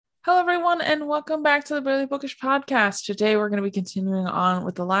Hello, everyone, and welcome back to the Barely Bookish podcast. Today, we're going to be continuing on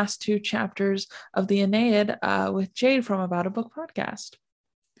with the last two chapters of the Aeneid with Jade from About a Book podcast.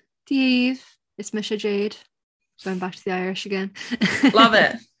 Steve, it's Misha Jade. Going back to the Irish again. Love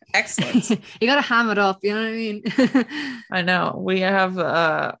it. Excellent. You gotta ham it up, you know what I mean? I know. We have,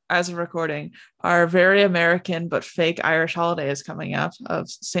 as of recording, our very American but fake Irish holiday is coming up of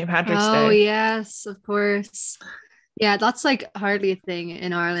St. Patrick's Day. Oh, yes, of course. Yeah, that's like hardly a thing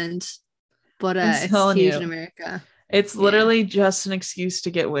in Ireland, but it's huge in America. It's literally just an excuse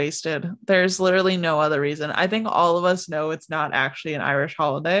to get wasted. There's literally no other reason. I think all of us know it's not actually an Irish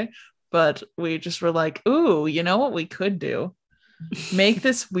holiday, but we just were like, ooh, you know what we could do? Make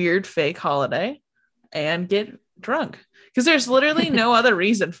this weird fake holiday and get drunk. Because there's literally no other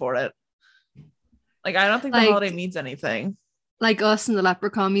reason for it. Like, I don't think the holiday means anything. Like us in the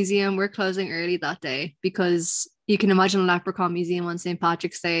Leprechaun Museum, we're closing early that day because you can imagine a Leprechaun Museum on St.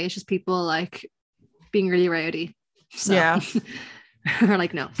 Patrick's Day. It's just people like being really rowdy. So. Yeah. Or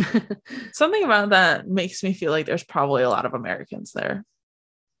like, no. Something about that makes me feel like there's probably a lot of Americans there.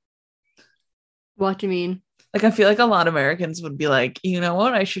 What do you mean? Like, I feel like a lot of Americans would be like, you know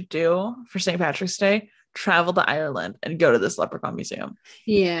what I should do for St. Patrick's Day? Travel to Ireland and go to this Leprechaun Museum.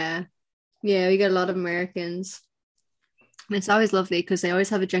 Yeah. Yeah, we get a lot of Americans. And it's always lovely because they always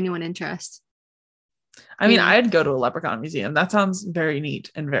have a genuine interest. I mean, I'd go to a Leprechaun Museum. That sounds very neat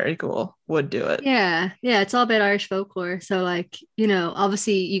and very cool. Would do it. Yeah. Yeah. It's all about Irish folklore. So, like, you know,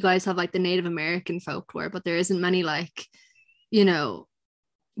 obviously you guys have like the Native American folklore, but there isn't many like, you know,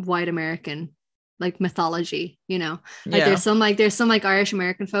 white American like mythology, you know, like there's some Irish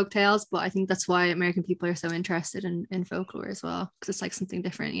American folk tales, but I think that's why American people are so interested in folklore as well, because it's like something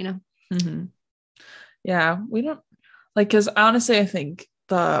different, you know. Mm-hmm. Yeah, we don't like, because honestly I think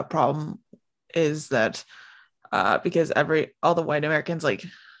the problem is that because all the white Americans like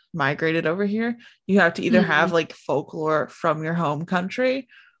migrated over here, you have to either have like folklore from your home country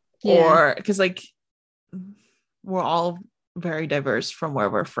or because like we're all very diverse from where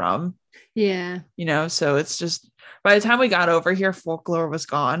we're from. Yeah. You know, so it's just by the time we got over here, folklore was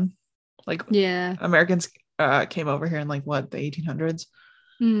gone. Like, Americans came over here in like what, the 1800s?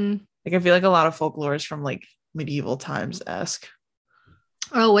 Like, I feel like a lot of folklore is from like medieval times-esque.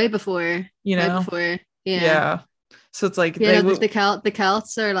 Oh, way before. You know? Way before. Yeah. So it's like the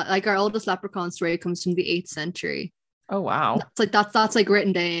Celts are like our oldest leprechaun story comes from the 8th century. Oh wow. That's like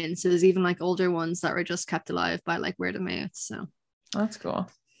written down. So there's even like older ones that were just kept alive by like word of mouth. So that's cool.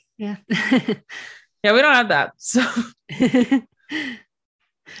 Yeah. Yeah, we don't have that. So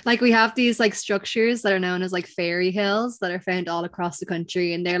like we have these like structures that are known as like fairy hills that are found all across the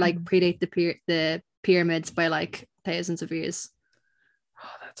country, and they're like predate the pyramids by like thousands of years. Oh,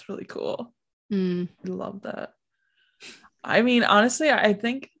 that's really cool. I love that. I mean, honestly, I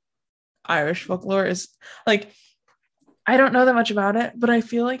think Irish folklore is like, I don't know that much about it, but I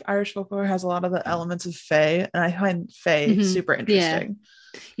feel like Irish folklore has a lot of the elements of fae, and I find fae super interesting.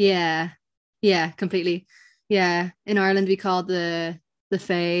 Yeah, completely. Yeah, in Ireland we call the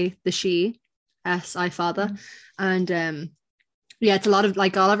fae the she, S-I father, and it's a lot of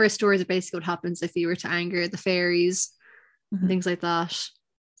like all of our stories are basically what happens if you were to anger the fairies and things like that.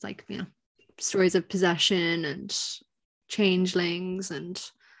 It's like, you know, stories of possession and changelings and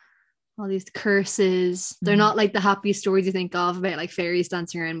all these curses. They're not like the happy stories you think of about like fairies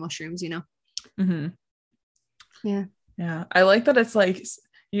dancing around mushrooms, you know. Yeah, I like that. It's like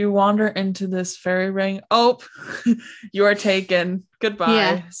you wander into this fairy ring, you are taken,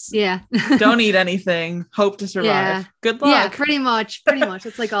 goodbye. Don't eat anything, hope to survive, good luck. Pretty much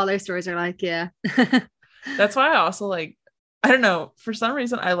it's like all their stories are like. That's why I also like, I don't know, for some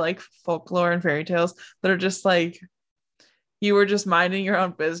reason I like folklore and fairy tales that are just like, you were just minding your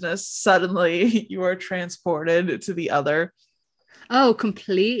own business, suddenly you are transported to the other. Oh,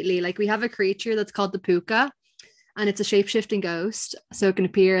 completely. Like we have a creature that's called the puka, and it's a shape-shifting ghost, so it can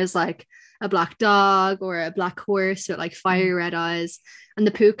appear as like a black dog or a black horse with like fiery red eyes. And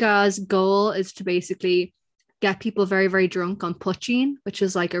the puka's goal is to basically get people very, very drunk on poitín, which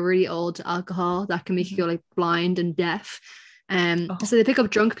is like a really old alcohol that can make you go like blind and deaf. So they pick up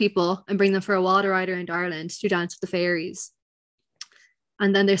drunk people and bring them for a water ride around Ireland to dance with the fairies.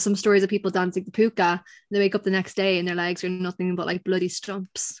 And then there's some stories of people dancing the puka. They wake up the next day and their legs are nothing but like bloody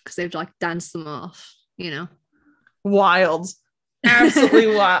stumps because they've like danced them off, you know. Wild. Absolutely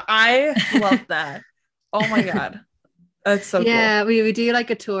wild. I love that. Oh my god. That's so cool. We do like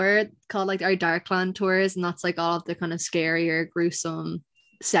a tour called like our Darkland tours, and that's like all of the kind of scarier, gruesome,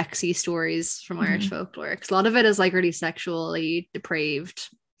 sexy stories from Irish folklore, because a lot of it is like really sexually depraved,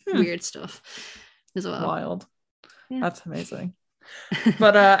 weird stuff as well. Wild. That's amazing.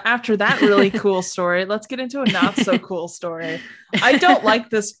 But after that really cool story, let's get into a not so cool story. I don't like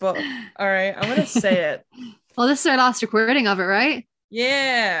this book. All right, I'm gonna say it. Well, this is our last recording of it, right?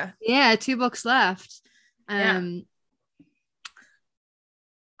 Yeah. Yeah, 2 books left. Yeah.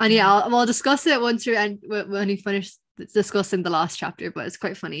 And yeah, we'll discuss it once when we finish discussing the last chapter, but it's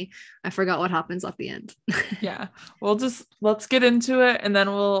quite funny. I forgot what happens at the end. Yeah. Let's get into it and then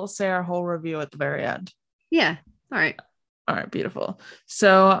we'll say our whole review at the very end. Yeah. All right. All right, beautiful.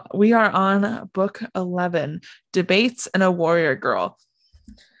 So we are on book 11, Debates and a Warrior Girl.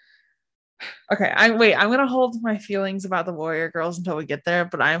 Okay, I'm gonna hold my feelings about the Warrior Girls until we get there,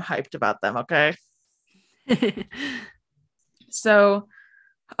 but I'm hyped about them, okay? So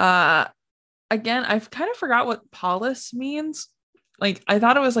again, I've kind of forgot what polis means. Like I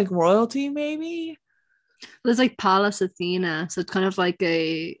thought it was like royalty, maybe. Well, it's like Pallas Athena, so it's kind of like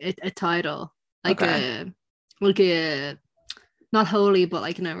a title, like a not holy, but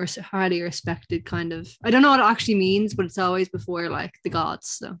like highly respected kind of. I don't know what it actually means, but it's always before like the gods.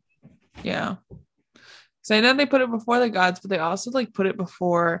 So yeah. So I know they put it before the gods, but they also like put it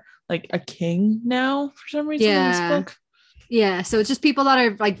before like a king now for some reason in this book. Yeah, so it's just people that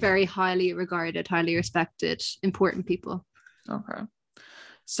are like very highly regarded, highly respected, important people. Okay.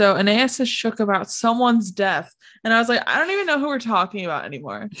 So Aeneas is shook about someone's death, and I was like, I don't even know who we're talking about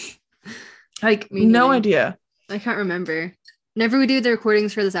anymore. Like, no idea. I can't remember. Whenever we do the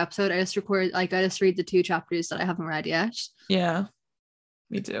recordings for this episode, I just read the 2 chapters that I haven't read yet. Yeah,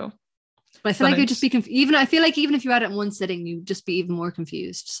 me too. But I feel like you'd just be confused. I feel like even if you had it in one sitting, you'd just be even more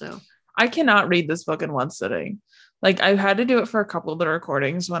confused. So I cannot read this book in one sitting. Like I've had to do it for a couple of the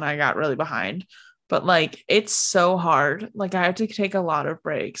recordings when I got really behind, but like it's so hard. Like I have to take a lot of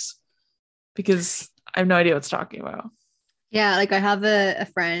breaks because I have no idea what's talking about. Yeah, like I have a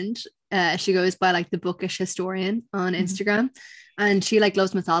friend. She goes by like the bookish historian on Instagram, and she like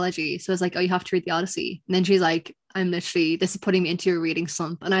loves mythology. So I was like, oh, you have to read the Odyssey. And then she's like, this is putting me into a reading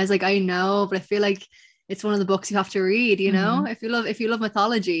slump. And I was like, I know, but I feel like it's one of the books you have to read, you know? If you love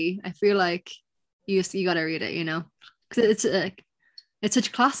mythology, I feel like you got to read it, you know? Because it's such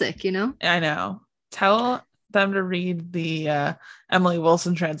a classic, you know? I know. Tell them to read the Emily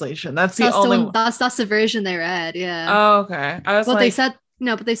Wilson translation. That's the only one. That's the version they read, yeah. Oh, okay. I was they said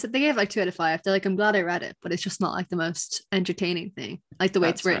no, but they said they gave like 2 out of 5. They're like, I'm glad I read it, but it's just not like the most entertaining thing, like the way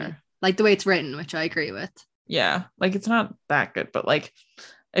it's written. Fair. Like the way it's written, which I agree with. Yeah, like it's not that good, but like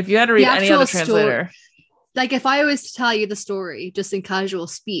if you had to read any other translator, like if I was to tell you the story just in casual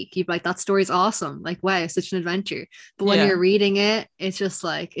speak, you'd be like, that story's awesome, like wow, such an adventure. But when you're reading it, it's just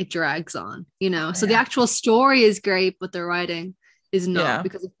like it drags on, you know. So the actual story is great, but the writing is not,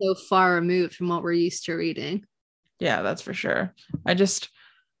 because it's so far removed from what we're used to reading. Yeah, that's for sure. I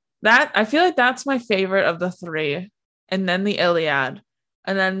feel like that's my favorite of the 3, and then the Iliad,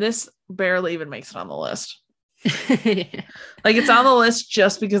 and then this barely even makes it on the list. Like it's on the list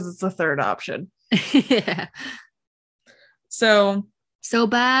just because it's the 3rd option. Yeah. So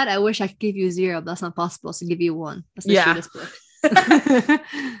bad. I wish I could give you 0, but that's not possible. So give you 1. That's the this book.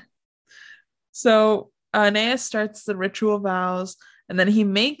 So Aeneas starts the ritual vows, and then he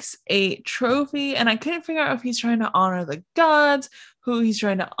makes a trophy, and I couldn't figure out if he's trying to honor the gods, who he's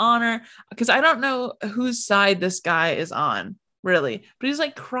trying to honor, because I don't know whose side this guy is on, really. But he's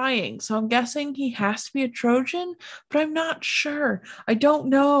like crying, so I'm guessing he has to be a Trojan, but I'm not sure. I don't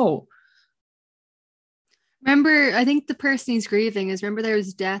know. Remember, I think the person he's grieving is, remember there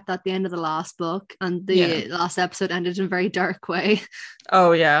was death at the end of the last book, and the last episode ended in a very dark way.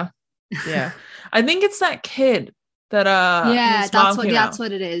 Oh, yeah. Yeah. I think it's that kid that that's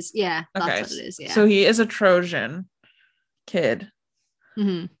what it is. Yeah, that's what it is. Yeah. So he is a Trojan kid.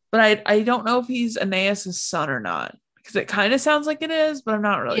 But I don't know if he's Aeneas' son or not, because it kind of sounds like it is, but I'm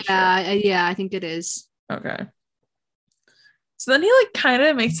not really sure. Yeah, I think it is. Okay. So then he like kind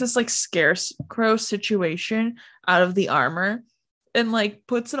of makes this like scarecrow situation out of the armor and like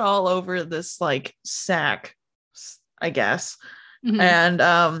puts it all over this like sack, I guess.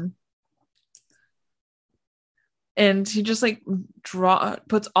 And he just like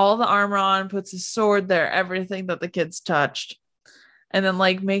puts all the armor on, puts his sword there, everything that the kids touched, and then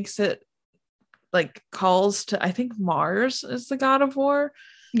like makes it like calls to, I think Mars is the god of war.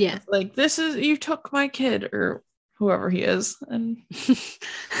 Yeah. Like, this is, you took my kid, or whoever he is. And it's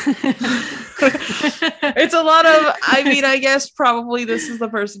a lot of, I mean, I guess probably this is the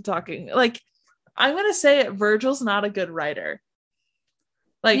person talking. Like, I'm going to say it, Virgil's not a good writer.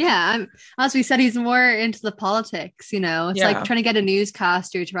 Like, yeah, as we said, he's more into the politics, you know. It's like trying to get a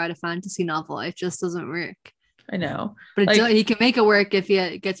newscaster to write a fantasy novel. It just doesn't work. I know. But he can make it work if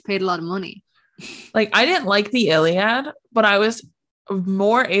he gets paid a lot of money. Like, I didn't like the Iliad, but I was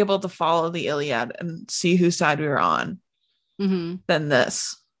more able to follow the Iliad and see whose side we were on Mhm. than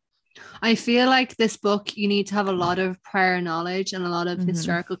this. I feel like this book, you need to have a lot of prior knowledge and a lot of Hmm.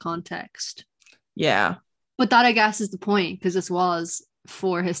 historical context. Yeah. But that, I guess, is the point because this was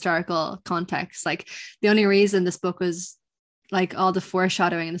for historical context. Like, the only reason this book was like all the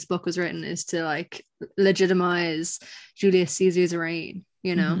foreshadowing in this book was written is to like legitimize Julius Caesar's reign,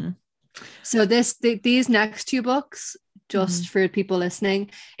 you know? Hmm. So these next two books, Hmm. just for people listening,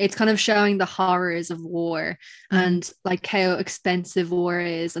 it's kind of showing the horrors of war Hmm. and like how expensive war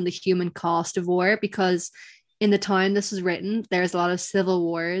is and the human cost of war. Because in the time this was written, there's a lot of civil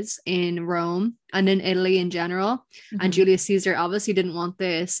wars in Rome and in Italy in general. And Hmm. Julius Caesar obviously didn't want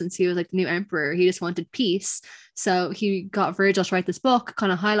this since he was like the new emperor. He just wanted peace. So he got Virgil to write this book,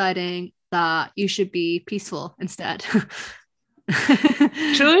 kind of highlighting that you should be peaceful instead.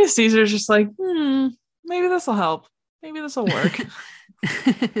 Julius Caesar's just like, maybe this will help. Maybe this will work.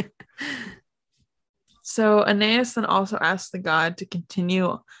 So Aeneas then also asked the god to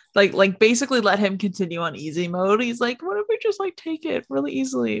continue, like basically let him continue on easy mode. He's like, what if we just like take it really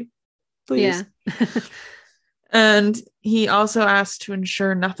easily, Yeah. please? And he also asked to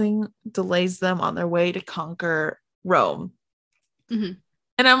ensure nothing delays them on their way to conquer Rome. Mhm.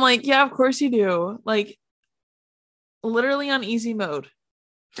 And I'm like, yeah, of course you do. Like, literally on easy mode.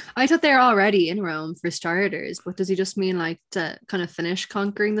 I thought they're already in Rome for starters, but does he just mean like to kind of finish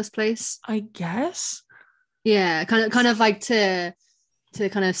conquering this place? I guess. Yeah, kind of like to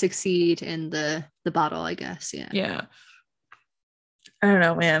kind of succeed in the battle, I guess. Yeah. Yeah. I don't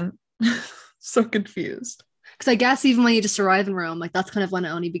know, man. So confused. Because I guess even when you just arrive in Rome, like that's kind of when it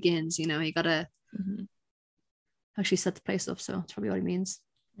only begins, you know, you gotta Mhm. actually set the place up. So that's probably what it means.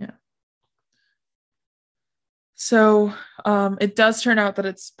 Yeah. So it does turn out that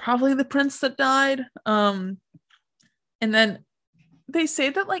it's probably the prince that died. And then they say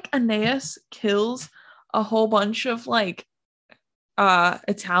that like Aeneas kills a whole bunch of like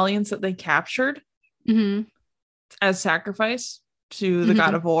Italians that they captured Mm-hmm. as sacrifice to the god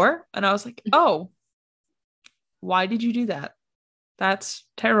Mm-hmm. of war. And I was like, oh, why did you do that? That's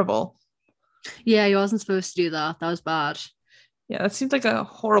terrible. Yeah, he wasn't supposed to do that. That was bad. Yeah, that seems like a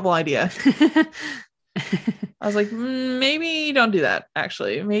horrible idea. I was like, maybe don't do that,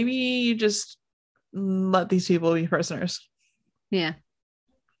 actually. Maybe you just let these people be prisoners. Yeah.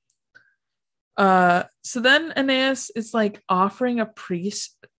 So then Aeneas is like offering a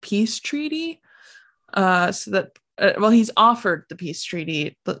peace treaty. So that well, he's offered the peace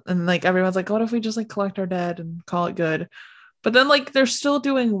treaty, and like everyone's like, what if we just like collect our dead and call it good? But then like they're still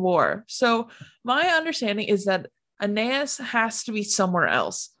doing war. So my understanding is that Aeneas has to be somewhere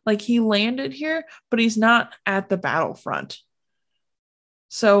else. Like he landed here, but he's not at the battlefront.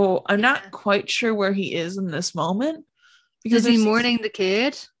 So I'm Yeah. not quite sure where he is in this moment because Is he there's mourning the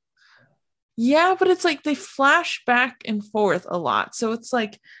kid? yeah, but it's like they flash back and forth a lot. So it's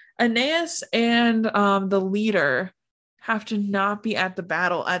like Aeneas and the leader have to not be at the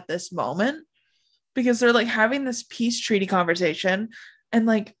battle at this moment because they're like having this peace treaty conversation. And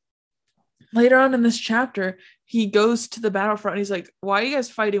like later on in this chapter, he goes to the battlefront and he's like, why are you guys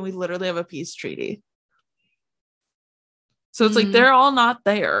fighting? We literally have a peace treaty. So it's like Mm, they're all not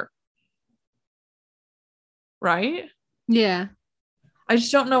there, right? yeah. I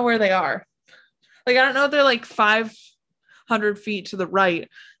just don't know where they are. Like, I don't know if they're like 500 feet to the right.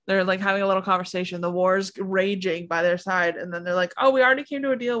 They're like having a little conversation. The war's raging by their side. And then they're like, oh, we already came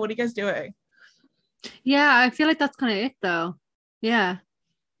to a deal. What are you guys doing? Yeah, I feel like that's kind of it though. Yeah.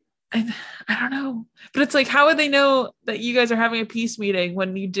 I don't know. But it's like, how would they know that you guys are having a peace meeting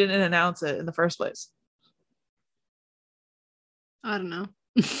when you didn't announce it in the first place? I don't know.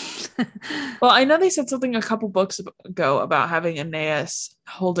 Well, I know they said something a couple books ago about having Aeneas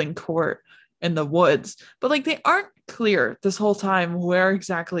holding court in the woods, but like they aren't clear this whole time where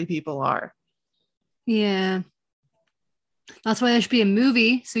exactly people are. Yeah. That's why there should be a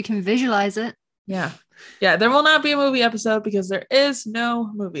movie so we can visualize it. Yeah. Yeah, there will not be a movie episode because there is no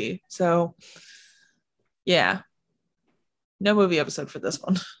movie. So, yeah, no movie episode for this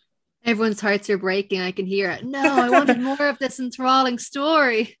one. Everyone's hearts are breaking. I can hear it. No, I wanted more of this enthralling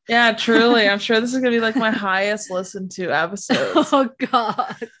story. Yeah, truly. I'm sure this is going to be like my highest listened to episodes. Oh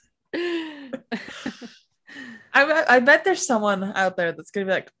God. I bet there's someone out there that's going to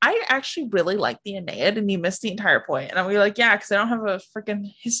be like, I actually really like the Aeneid and you missed the entire point. And I'm going to be like, yeah, because I don't have a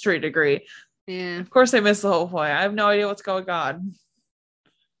freaking history degree. Yeah. Of course, I missed the whole point. I have no idea what's going on.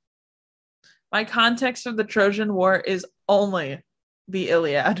 My context of the Trojan War is only the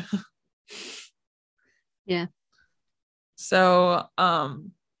Iliad. Yeah. So,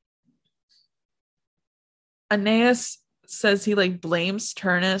 Aeneas says he like blames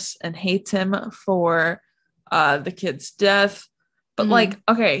Turnus and hates him for the kid's death. But like,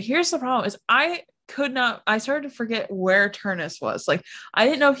 okay, here's the problem is I started to forget where Turnus was. Like, I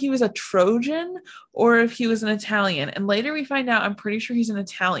didn't know if he was a Trojan or if he was an Italian. And later we find out I'm pretty sure he's an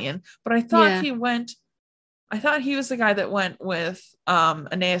Italian, but I thought he was the guy that went with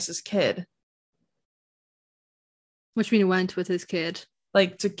Aeneas's kid. Which mean he went with his kid?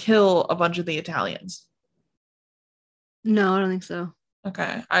 Like to kill a bunch of the Italians. No, I don't think so.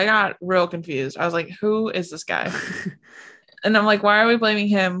 Okay. I got real confused. I was like, who is this guy? And I'm like, why are we blaming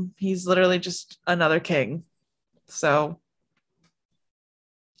him? He's literally just another king. So,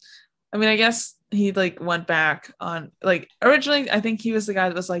 I mean, I guess he like went back on like originally, I think he was the guy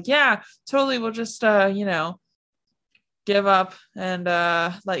that was like, yeah, totally. We'll just, give up and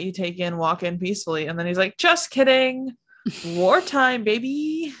let you walk in peacefully. And then he's like, just kidding. Wartime,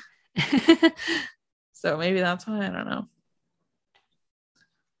 baby. So maybe that's why. I don't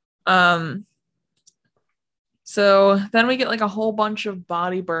know. So then we get like a whole bunch of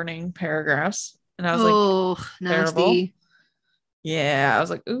body burning paragraphs. And I was like, nasty. Terrible. Yeah, I was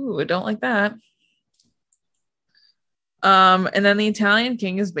like, ooh, I don't like that. And then the Italian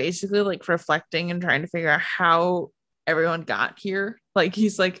king is basically like reflecting and trying to figure out how everyone got here. Like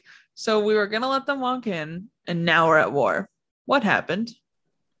he's like, so we were gonna let them walk in and now we're at war. What happened?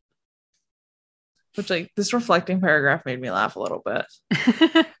 Which like this reflecting paragraph made me laugh a little bit.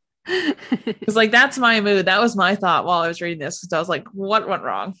 Because like that's my mood. That was my thought while I was reading this, because I was like, what went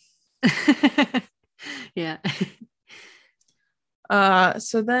wrong? Yeah.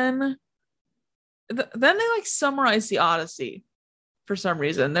 So then they like summarize the Odyssey for some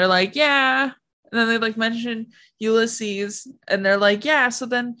reason. They're like, yeah. And then they like mention Ulysses and they're like, yeah. So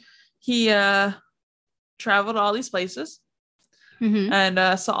then he traveled all these places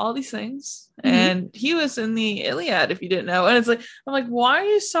and saw all these things. And he was in the Iliad, if you didn't know. And it's like, I'm like, why are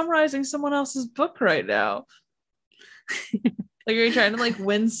you summarizing someone else's book right now? Like, are you trying to like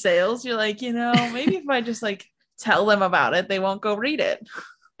win sales? You're like, maybe if I just like tell them about it, they won't go read it.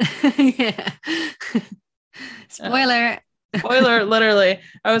 Yeah. Spoiler. Spoiler, literally.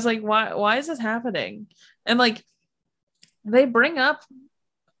 I was like, why is this happening? And like they bring up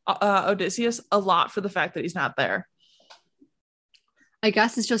Odysseus a lot for the fact that he's not there. I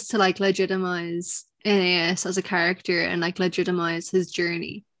guess it's just to like legitimize Aeneas as a character and like legitimize his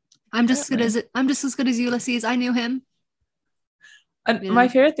journey. I'm just as good as Ulysses. I knew him. And my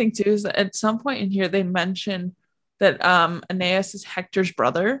favorite thing too is that at some point in here they mention that Aeneas is Hector's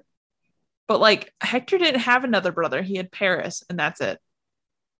brother, but like Hector didn't have another brother. He had Paris, and that's it.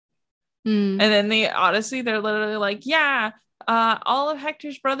 And then the Odyssey, they're literally like, yeah, all of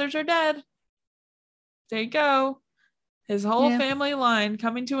Hector's brothers are dead. There you go. His whole family line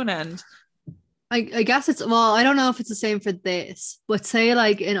coming to an end. I guess I don't know if it's the same for this, but say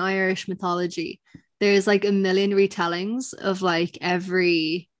like in Irish mythology, there's like a million retellings of like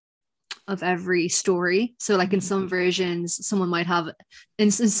every story. So like in some versions, someone might have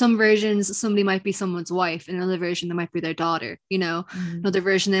in some versions, somebody might be someone's wife. In another version, they might be their daughter, Another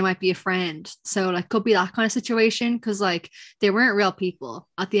version, they might be a friend. So like could be that kind of situation, because like they weren't real people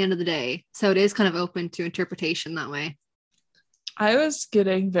at the end of the day. So it is kind of open to interpretation that way. I was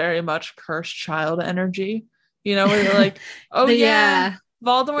getting very much cursed child energy, where you're like, oh yeah,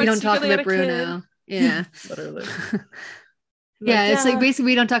 Voldemort. We don't talk about Bruno. Yeah. Literally. Yeah, it's like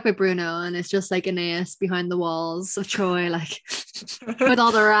basically we don't talk about Bruno, and it's just like Aeneas behind the walls of Troy, like with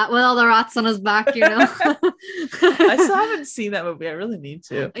all the rats on his back, I still haven't seen that movie. I really need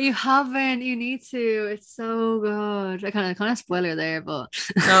to. You haven't? You need to. It's so good. I kind of spoiler there, but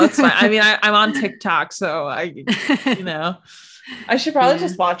no, it's fine. I mean, I'm on TikTok, so I should probably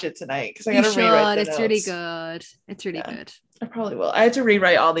just watch it tonight because I gotta rewrite the notes. It's really good. It's really good. I probably will. I had to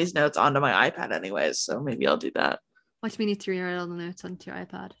rewrite all these notes onto my iPad anyways, so maybe I'll do that. What do we need to rewrite all the notes onto your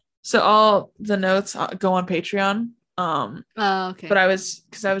iPad? So all the notes go on Patreon. Okay. But I was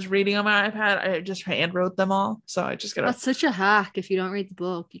reading on my iPad, I just hand wrote them all. So I just gotta. That's such a hack. If you don't read the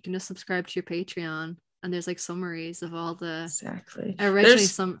book, you can just subscribe to your Patreon, and there's like summaries of all the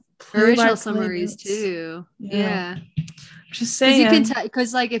original summaries too. Yeah. Just saying, you can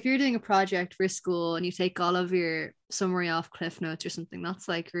because like if you're doing a project for school and you take all of your summary off Cliff Notes or something, that's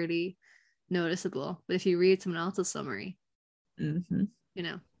like really noticeable. But if you read someone else's summary,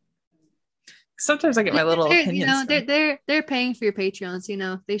 sometimes I get my little opinions. They're paying for your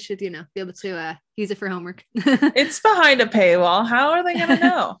Patreons. They should be able to use it for homework. It's behind a paywall. How are they gonna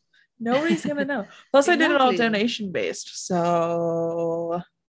know? Nobody's gonna know. Plus, exactly. I did it all donation based. So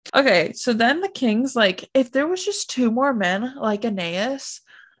okay, so then the king's like, if there was just 2 more men like Aeneas,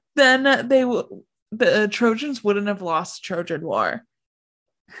 then the Trojans wouldn't have lost Trojan War.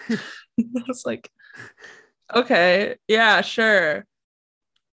 I was like, okay, yeah, sure.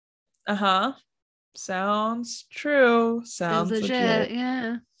 Uh-huh. Sounds true. Sounds Sounds legit. legit.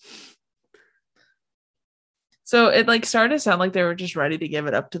 Yeah. So it like started to sound like they were just ready to give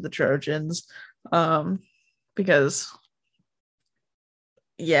it up to the Trojans. Because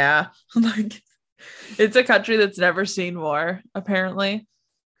yeah, like it's a country that's never seen war, apparently,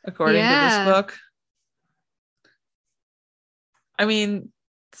 according to this Yeah. book. I mean,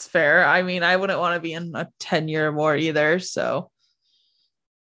 it's fair. I mean, I wouldn't want to be in a 10-year war either. So,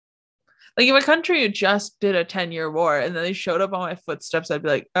 like, if a country just did a 10-year war and then they showed up on my footsteps, I'd be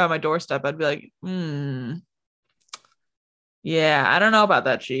like, oh, my doorstep, I'd be like, yeah, I don't know about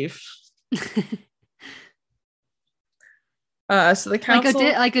that, chief. So the council,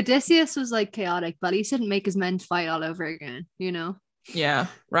 Like Odysseus was like chaotic, but he didn't make his men fight all over again, you know? yeah,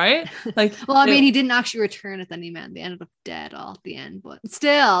 right? Like, Well, I mean, he didn't actually return at any man. They ended up dead all at the end, but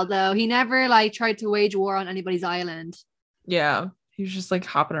still, though, he never like tried to wage war on anybody's island. yeah, he was just like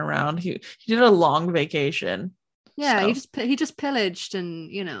hopping around. He did a long vacation. Yeah, So he just pillaged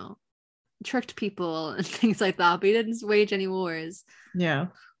and tricked people and things like that, but he didn't wage any wars. yeah.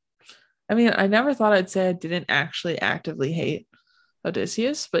 I mean, I never thought I'd say I didn't actually actively hate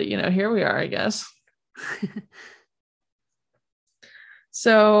Odysseus, but here we are, I guess.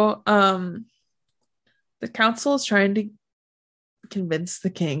 So, the council is trying to convince the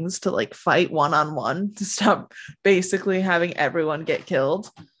kings to like fight one-on-one to stop basically having everyone get killed.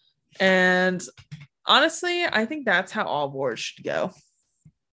 And honestly, I think that's how all wars should go.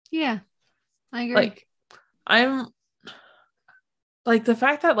 Yeah, I agree. Like, I'm like the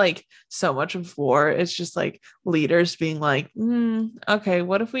fact that like so much of war is just like leaders being like, okay,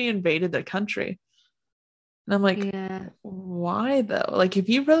 what if we invaded the country? And I'm like, Yeah. why though? Like, if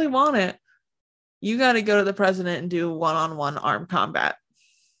you really want it, you got to go to the president and do one-on-one armed combat.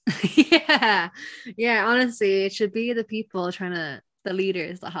 Yeah. Yeah. Honestly, it should be the people the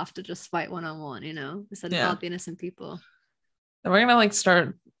leaders that have to just fight one on one, instead of all the innocent people. And we're going to like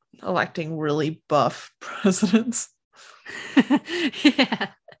start electing really buff presidents. Yeah.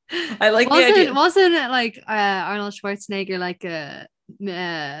 I like the idea. Wasn't it like Arnold Schwarzenegger like a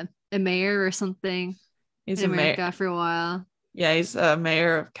mayor or something? He's in a America mayor. for a while. Yeah, he's a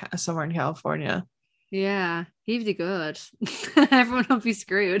mayor of somewhere in California. Yeah, he'd be good. Everyone will be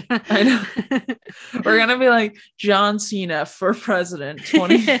screwed. I know. We're gonna be like John Cena for president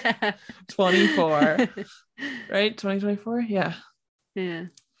 2024. Right? 2024? Yeah.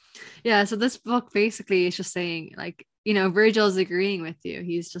 Yeah. So this book basically is just saying, like, Virgil's agreeing with you.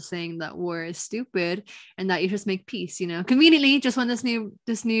 He's just saying that war is stupid and that you just make peace, conveniently just when this new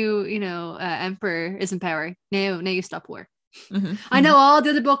emperor is in power. Now you stop war. Mm-hmm. I know all the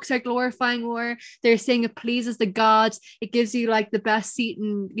other books are glorifying war. They're saying it pleases the gods. It gives you like the best seat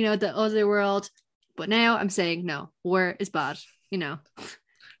in, the other world. But now I'm saying no, war is bad,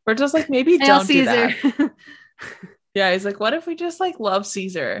 We're just like, maybe Hail don't Caesar. do that. Yeah, he's like, what if we just like love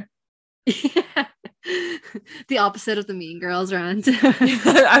Caesar? Yeah. The opposite of the Mean Girls rant.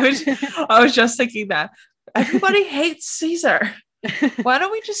 I was just thinking that. Everybody hates Caesar. Why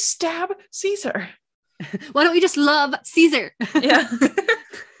don't we just stab Caesar? Why don't we just love Caesar? Yeah.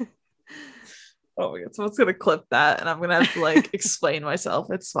 Oh my god, someone's gonna clip that and I'm gonna have to like explain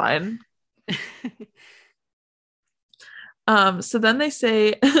myself. It's fine. So then they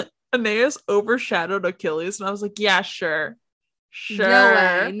say Aeneas overshadowed Achilles, and I was like, yeah, sure. No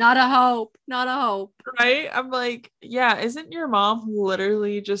way. Not a hope. Right? I'm like, yeah, isn't your mom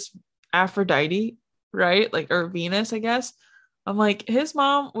literally just Aphrodite, right? Like, or Venus, I guess. I'm like, his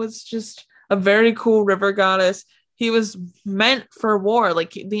mom was just a very cool river goddess. He was meant for war.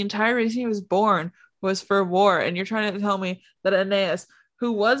 Like, the entire reason he was born was for war. And you're trying to tell me that Aeneas,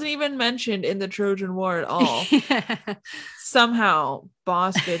 who wasn't even mentioned in the Trojan War at all, somehow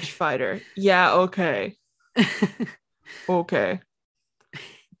boss bitch fighter. Yeah, okay. Okay.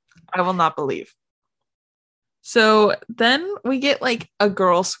 I will not believe. So then we get like a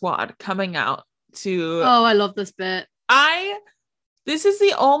girl squad coming out to. Oh, I love this bit. This is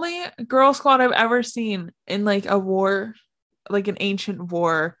the only girl squad I've ever seen in like a war, like an ancient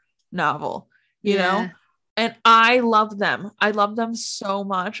war novel, you know? And I love them. I love them so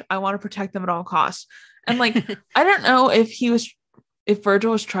much. I want to protect them at all costs. And like, I don't know if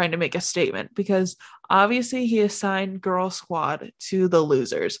Virgil was trying to make a statement, because obviously he assigned girl squad to the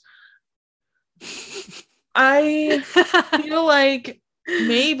losers. I feel like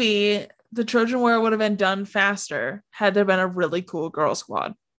maybe the Trojan War would have been done faster had there been a really cool girl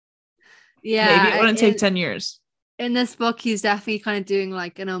squad. Yeah. Maybe it wouldn't take 10 years. in this book, he's definitely kind of doing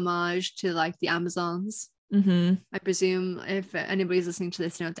like an homage to like the Amazons. Mm-hmm. I presume if anybody's listening to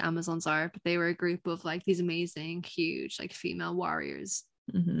this, you know what the Amazons are, but they were a group of like these amazing, huge, like female warriors.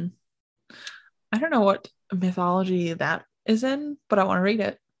 Mm-hmm. I don't know what mythology that is in, but I want to read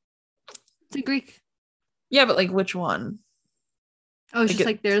it. It's in Greek. Yeah, but like which one? Oh, it's Like just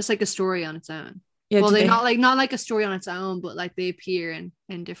like there's like a story on its own. Yeah, Well, do they they- not like a story on its own, but like they appear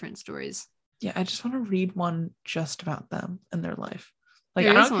in different stories. yeah, I just want to read one just about them and their life. Like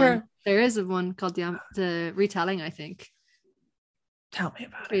There I is don't one. care. There is one called the retelling, I think. Tell me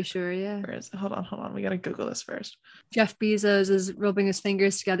about Pretty it. sure, yeah. Where is it? Hold on. We gotta Google this first. Jeff Bezos is rubbing his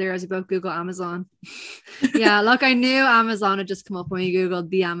fingers together as he both Google Amazon. Yeah, look, I knew Amazon had just come up when you Googled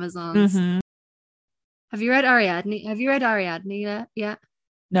the Amazons. Mm-hmm. Have you read Ariadne? Have you read Ariadne yet? Yeah.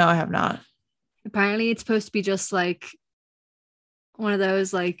 No, I have not. Apparently it's supposed to be just like one of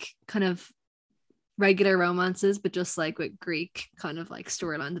those like kind of regular romances, but just like with Greek kind of like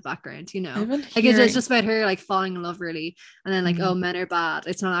storyline in the background, you know. I've been Like hearing... it's just about her like falling in love really, and then like Mm. oh, men are bad.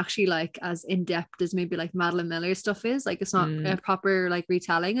 It's not actually like as in depth as maybe like Madeline Miller stuff is. Like it's not a proper like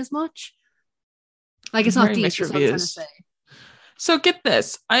retelling as much. Like it's not deep. That's what I'm trying to say. So get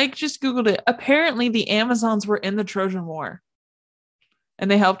this. I just Googled it. Apparently the Amazons were in the Trojan War. And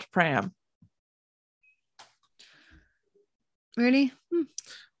they helped Priam. Really?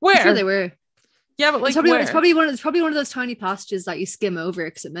 Where? I'm sure they were. Yeah, but like it's probably one of those tiny passages that you skim over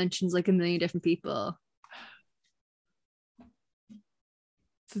because it mentions like a million different people.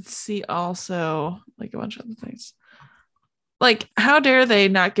 Let's see also like a bunch of other things. Like, how dare they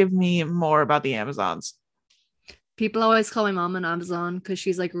not give me more about the Amazons? People always call my mom an Amazon because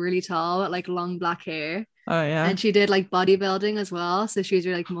she's like really tall with like long black hair. Oh yeah. And she did like bodybuilding as well. So she was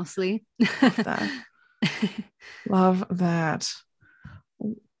really like muscly. Love that. Love that.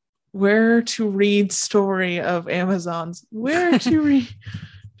 Where to read story of Amazons? Where to read?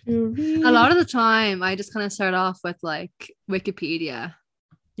 A lot of the time, I just kind of start off with like Wikipedia.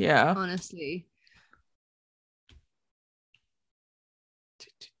 Yeah. Honestly.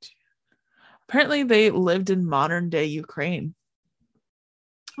 Apparently, they lived in modern day Ukraine.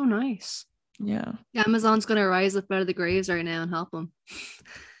 Oh, nice. Yeah. The Amazon's gonna rise up out of the graves right now and help them.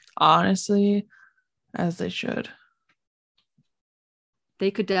 Honestly, as they should.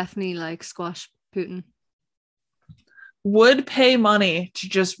 They could definitely like squash Putin. Would pay money to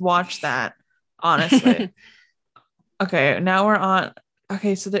just watch that, honestly. Okay, now we're on.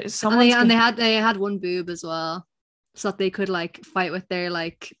 Okay, so there's someone. And they had one boob as well, so that they could like fight with their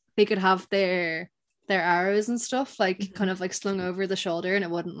like they could have their arrows and stuff like kind of like slung over the shoulder, and it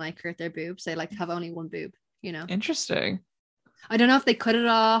wouldn't like hurt their boobs. They like have only one boob, you know. Interesting. I don't know if they cut it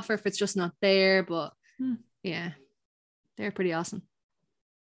off or if it's just not there, but yeah, they're pretty awesome.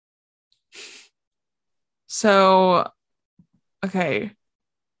 So, okay,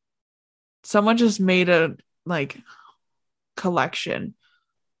 someone just made a like collection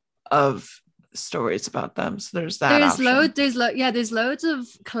of stories about them. So there's that. There's loads of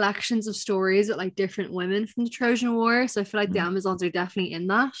collections of stories with like different women from the Trojan War. So I feel like the Amazons are definitely in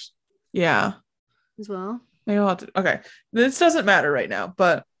that. Yeah. As well. Maybe I'll have to, okay. This doesn't matter right now,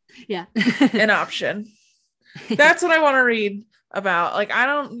 but yeah. An option. That's what I want to read about. Like, I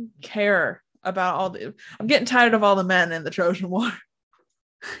don't care about I'm getting tired of all the men in the Trojan War.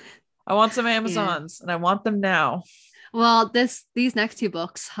 I want some Amazons and I want them now. Well, these next two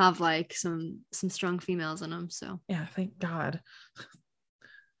books have like some strong females in them, so yeah, thank God.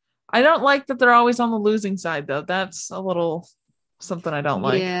 I don't like that they're always on the losing side though. That's a little something I don't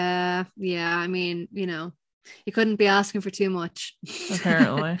like. Yeah. I mean, you know, you couldn't be asking for too much.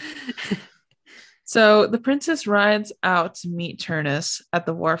 Apparently. So the princess rides out to meet Turnus at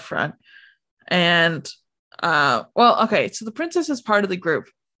the war front, and well, okay, so the princess is part of the group,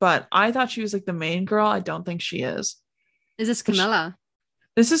 but I thought she was like the main girl. I don't think she is. Is this Camilla?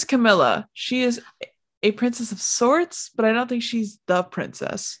 This is Camilla. She is a princess of sorts, but I don't think she's the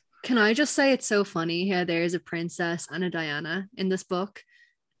princess. Can I just say it's so funny how there is a princess and a Diana in this book?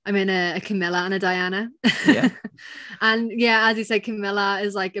 I mean, a Camilla and a Diana. Yeah. And yeah, as you said, Camilla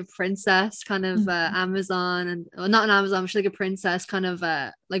is like a princess, kind of Amazon, and well, not an Amazon, she's like a princess, kind of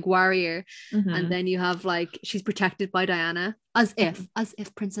like warrior. And then you have like she's protected by Diana, as if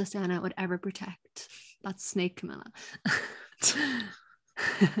Princess Diana would ever protect. That's Snake Camilla.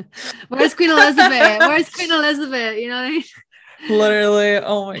 Where's Queen Elizabeth? You know what I mean? Literally.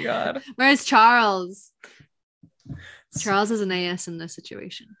 Oh my God. Where's Charles? Charles is an AS in this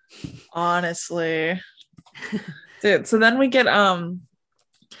situation. Honestly. Dude, so then we get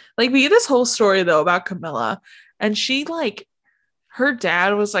like we get this whole story though about Camilla, and she like her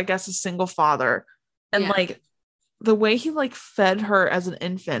dad was I guess a single father, and like the way he like fed her as an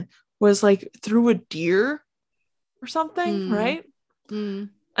infant was like through a deer or something, right? Mm.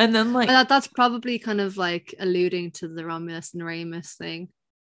 And then like That's probably kind of like alluding to the Romulus and Remus thing.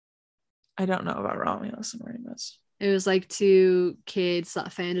 I don't know about Romulus and Remus. It was like two kids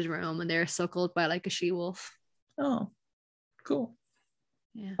that founded Rome and they were suckled by like a she-wolf. Oh, cool.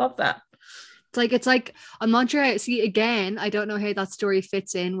 Yeah. Love that. It's like I'm not sure. See, again, I don't know how that story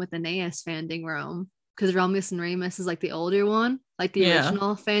fits in with Aeneas founding Rome, because Romulus and Remus is like the older one, like the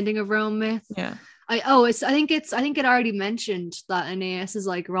original founding of Rome myth. Yeah. I think it already mentioned that Aeneas is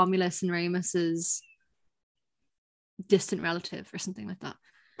like Romulus and Remus's distant relative or something like that.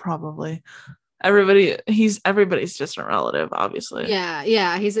 Probably. He's everybody's distant relative, obviously.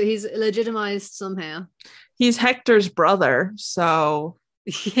 Yeah, he's legitimized somehow. He's Hector's brother, so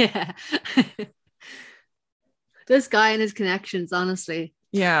yeah. This guy and his connections, honestly.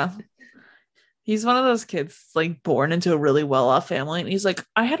 Yeah. He's one of those kids like born into a really well-off family, and he's like,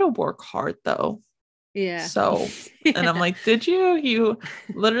 I had to work hard though. Yeah. So, and I'm like, did you? You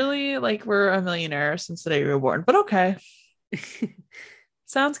literally like were a millionaire since the day you were born, but okay.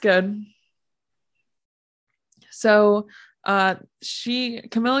 Sounds good. So,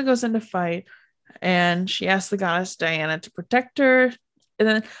 Camilla goes in to fight, and she asks the goddess Diana to protect her. And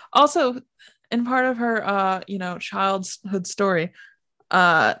then also in part of her childhood story,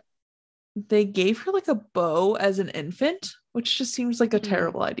 they gave her like a bow as an infant, which just seems like a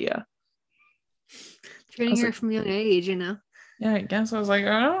terrible idea. Training her from a young age, you know. Yeah, I guess I was like,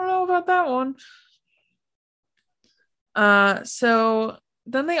 I don't know about that one. So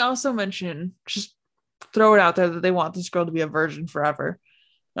then they also mention, just throw it out there, that they want this girl to be a virgin forever.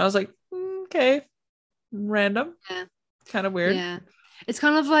 And I was like, okay, random. Yeah. Kind of weird. Yeah. It's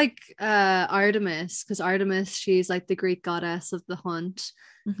kind of like Artemis, because Artemis, she's like the Greek goddess of the hunt.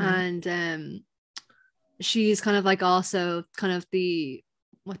 Mm-hmm. And she's kind of like also kind of the,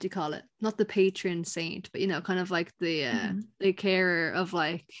 what do you call it? Not the patron saint, but, you know, kind of like the carer of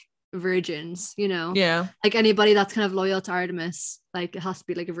like virgins, you know? Yeah. Like anybody that's kind of loyal to Artemis, like it has to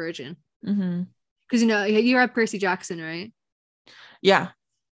be like a virgin. Mm-hmm. Because, you know, you read Percy Jackson, right? Yeah.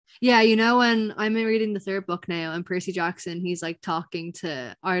 Yeah, you know, when I'm reading the third book now, and Percy Jackson, he's like talking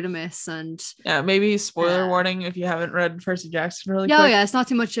to Artemis, and yeah, maybe spoiler warning if you haven't read Percy Jackson really quick. Yeah, it's not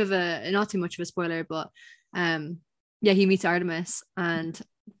too much of a spoiler, but yeah, he meets Artemis, and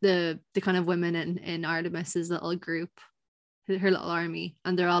the kind of women in Artemis's little group, her little army,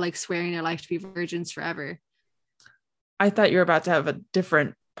 and they're all like swearing their life to be virgins forever. I thought you were about to have a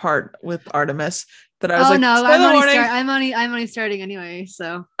different part with Artemis, that I was I'm only starting anyway,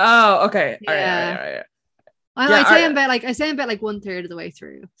 so. Oh, okay. Yeah. All right. I say I'm about like 1/3 of the way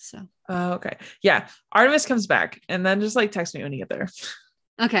through, so. Oh, okay. Yeah, Artemis comes back, and then just like text me when you get there.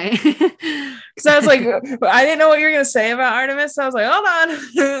 Okay. Because I was like, I didn't know what you were gonna say about Artemis, so I was like, hold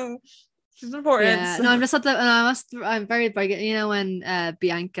on. She's important. Yeah. No, I'm just at the, I'm very big, you know, when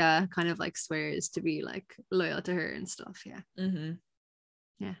Bianca kind of like swears to be like loyal to her and stuff. Yeah. Mm-hmm.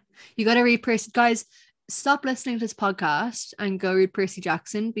 Yeah, you got to read Percy. Guys, stop listening to this podcast and go read Percy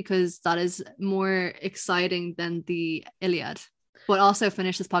Jackson, because that is more exciting than the Iliad. But also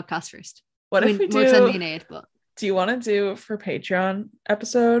finish this podcast first. What if we more do? Than the Aeneid, but do you want to do for Patreon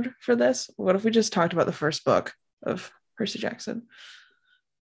episode for this? What if we just talked about the first book of Percy Jackson?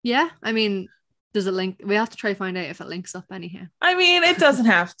 Yeah, I mean, does it link? We have to try to find out if it links up anyhow. I mean, it doesn't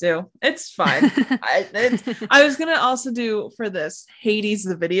have to. It's fine. I was gonna also do for this Hades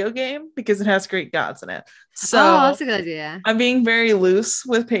the video game, because it has Greek gods in it. So that's a good idea. I'm being very loose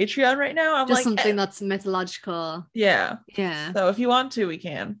with Patreon right now. I'm just like something that's mythological. Yeah. Yeah. So if you want to, we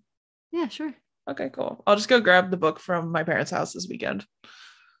can. Yeah, sure. Okay, cool. I'll just go grab the book from my parents' house this weekend.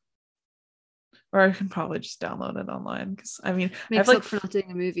 Or I can probably just download it online, because I mean, makes up for not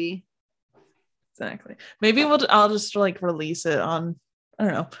doing a movie. Exactly. Maybe I'll just like release it on, I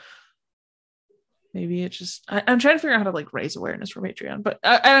don't know. Maybe it just, I'm trying to figure out how to like raise awareness for Patreon, but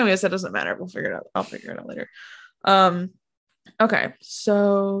anyways, that doesn't matter. We'll figure it out. I'll figure it out later. Okay.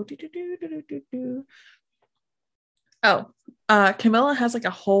 So, Camilla has like a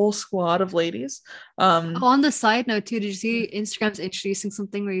whole squad of ladies. On the side note too, did you see Instagram's introducing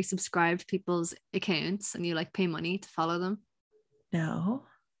something where you subscribe to people's accounts and you like pay money to follow them? No.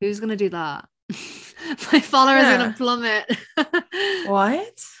 Who's gonna do that? My followers are gonna plummet.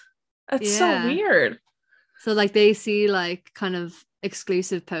 What? That's so weird. So like they see like kind of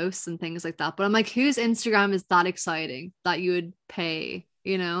exclusive posts and things like that, but I'm like, whose Instagram is that exciting that you would pay,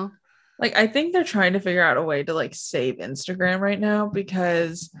 you know? Like, I think they're trying to figure out a way to like save Instagram right now,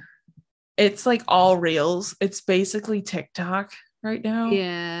 because it's like all reels. It's basically TikTok right now.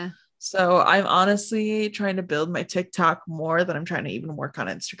 Yeah. So I'm honestly trying to build my TikTok more than I'm trying to even work on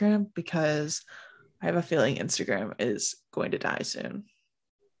Instagram because I have a feeling Instagram is going to die soon.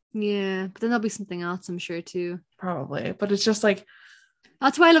 Yeah, but then there'll be something else, I'm sure too. Probably. But it's just like,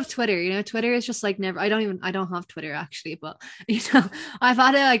 That's why I love Twitter. You know, Twitter is just like never. I don't have Twitter actually, but you know, I've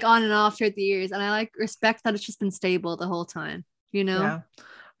had it like on and off throughout the years, and I like respect that it's just been stable the whole time. You know, yeah.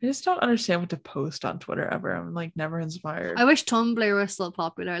 I just don't understand what to post on Twitter ever. I'm like never inspired. I wish Tumblr was still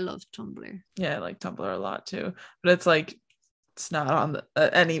popular. I love Tumblr. Yeah, I like Tumblr a lot too. But it's like it's not on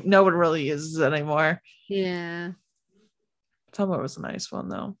the any no one really uses it anymore. Yeah, Tumblr was a nice one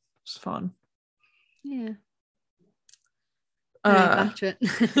though. It's fun. yeah. Anyway, Uh back to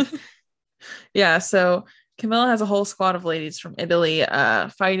it. yeah, so Camilla has a whole squad of ladies from Italy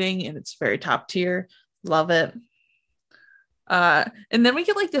fighting and it's very top tier. Love it. And then we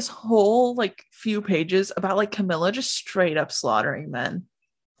get like this whole like few pages about like Camilla just straight up slaughtering men,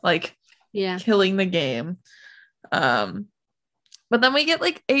 like Yeah, killing the game. Um, but then we get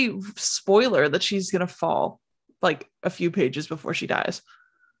like a spoiler that she's gonna fall like a few pages before she dies.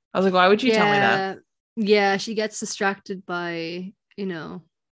 I was like, why would you tell me that? yeah, yeah. She gets distracted by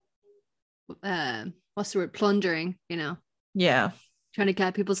what's the word? Plundering. Yeah, Trying to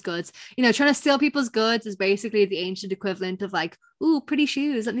get people's goods. Trying to steal people's goods is basically the ancient equivalent of like, ooh, pretty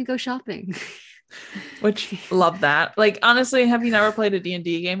shoes. Let me go shopping. which love that. Like honestly, have you never played a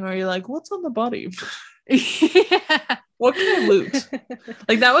D&D game where you're like, what's on the body? Yeah. What can I loot?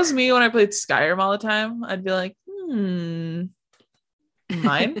 Like that was me when I played Skyrim all the time. I'd be like, mine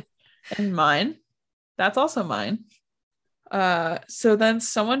and mine. That's also mine. So then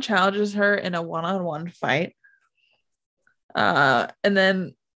someone challenges her in a one-on-one fight. And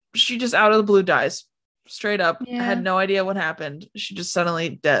then she just out of the blue dies. Straight up. I had Yeah. no idea what happened. She just suddenly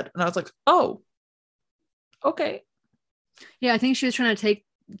dead. And I was like, oh, okay. Yeah, I think she was trying to take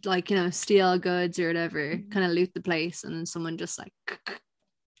like, steal goods or whatever, kind of loot the place, and then someone just like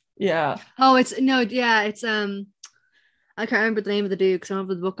Yeah. oh, it's no, yeah, it's I can't remember the name of the dude because I don't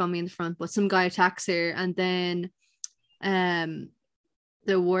have the book on me in the front, but some guy attacks her and then um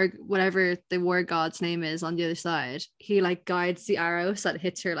whatever the war god's name is on the other side, he like guides the arrow so that it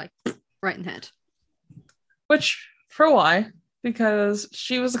hits her like right in the head. Which for why? Because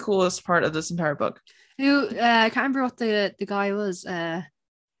she was the coolest part of this entire book. Who I can't remember what the guy was.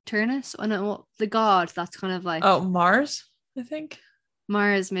 Turnus? Oh no, the god that's kind of like Oh, Mars, I think.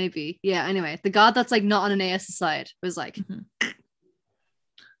 Mars, maybe. Yeah, anyway, the god that's like not on Aeneas' side was like,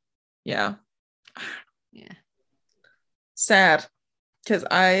 Yeah. yeah. Sad. Because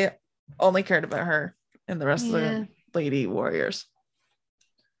I only cared about her and the rest of Yeah. the lady warriors.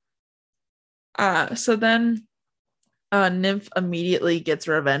 So then Nymph immediately gets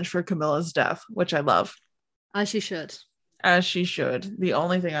revenge for Camilla's death, which I love. As she should. As she should. The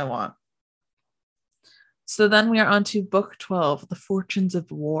only thing I want. So then we are on to book 12, The Fortunes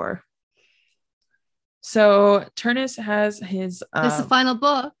of War. So Turnus has his This is the final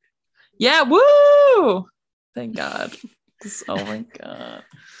book. yeah, woo! Thank God. Oh my God.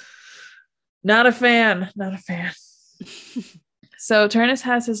 Not a fan. Not a fan. So Turnus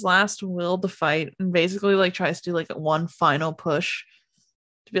has his last will to fight and basically like tries to do like one final push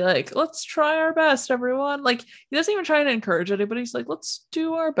to be like, let's try our best, everyone. Like he doesn't even try to encourage anybody. He's like, let's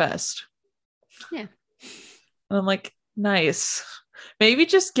do our best. Yeah. And I'm like, nice. Maybe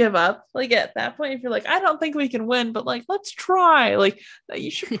just give up. Like at that point, if you're like, I don't think we can win, but like, let's try. Like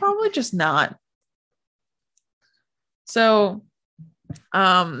you should probably just not. So,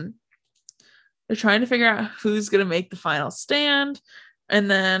 they're trying to figure out who's gonna make the final stand. And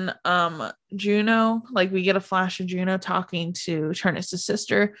then Juno, like we get a flash of Juno talking to Turnus'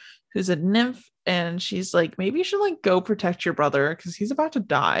 sister, who's a nymph, and she's like, maybe you should like go protect your brother because he's about to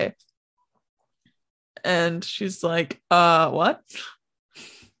die. And she's like, what?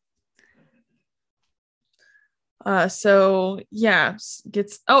 So yeah,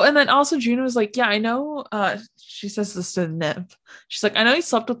 and then also Juno was like, yeah, I know, she says this to Nymph. She's like, I know you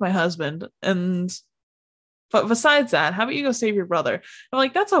slept with my husband, but besides that, how about you go save your brother? I'm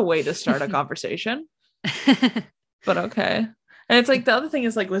like, that's a way to start a conversation. But okay. And it's like the other thing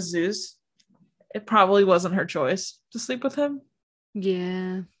is like with Zeus, it probably wasn't her choice to sleep with him.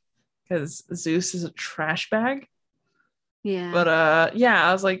 Yeah. Because Zeus is a trash bag. Yeah. But yeah,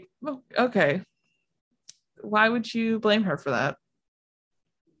 I was like, oh, okay. Why would you blame her for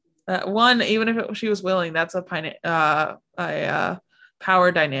that? One, even if she was willing, that's a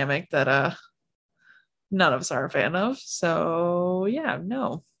power dynamic that none of us are a fan of. So yeah,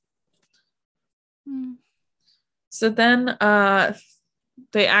 no. So then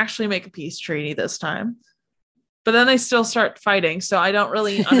they actually make a peace treaty this time. but then they still start fighting, so I don't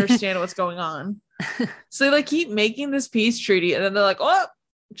really understand what's going on. So they like keep making this peace treaty, and then they're like, oh,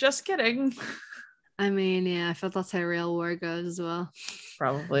 just kidding. I mean, yeah, I felt that's how real war goes as well.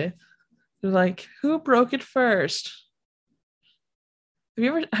 Probably. They're like, who broke it first?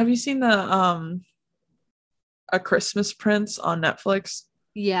 Have you seen the A Christmas Prince on Netflix?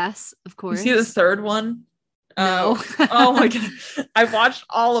 Yes, of You course. see the third one? No. Oh my god. I've watched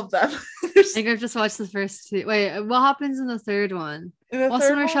all of them. I think I've just watched the first two. Wait, what happens in the third one? What's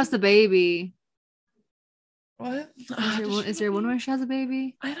the one where she has the baby? What? Is there one where she has a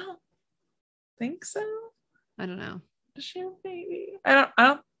baby? I don't think so. I don't know. Does she have a baby? I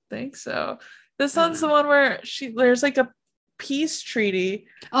don't think so. This one's the one where there's like a peace treaty.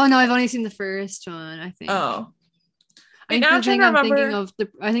 Oh no, I've only seen the first one, I think. Oh. I think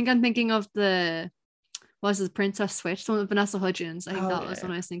I'm thinking of the what's the Princess Switch, the one with Vanessa Hudgens. I think that was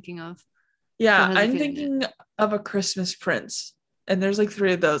what I was thinking of. Yeah, I'm thinking of A Christmas Prince. And there's like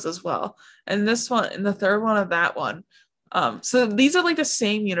 3 of those as well. And this one, and the third one of that one. So these are like the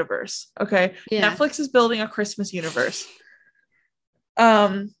same universe. Okay. Yeah. Netflix is building a Christmas universe.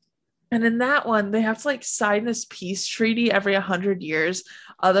 And in that one, they have to like sign this peace treaty every 100 years.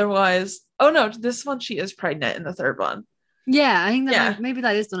 Otherwise, oh no, this one she is pregnant in the third one. Yeah, I think that maybe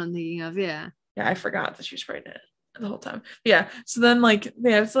that is the one I'm thinking of. Yeah. Yeah, I forgot that she was pregnant the whole time. Yeah. So then like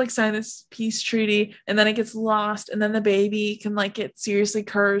they have to like sign this peace treaty, and then it gets lost, and then the baby can like get seriously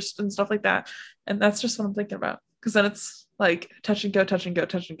cursed and stuff like that. And that's just what I'm thinking about. Because then it's like touch and go, touch and go,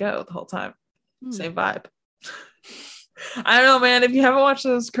 touch and go the whole time. Same vibe. I don't know, man. If you haven't watched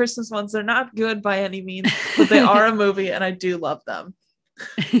those Christmas ones, they're not good by any means, but they are a movie, and I do love them.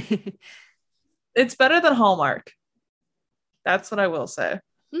 It's better than Hallmark. That's what I will say.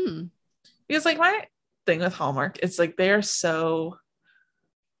 Because like my thing with Hallmark, it's like they are so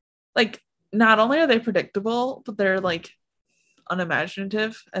like, not only are they predictable, but they're like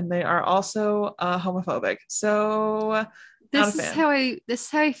unimaginative, and they are also homophobic. So this is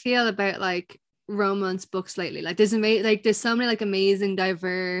how I feel about like romance books lately. Like there's so many like amazing,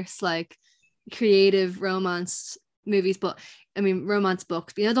 diverse, like creative romance movies, but I mean romance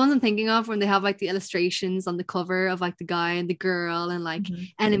books. But, you know, the ones I'm thinking of when they have like the illustrations on the cover of like the guy and the girl and like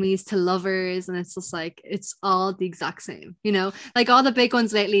enemies to lovers, and it's just like it's all the exact same, you know, like all the big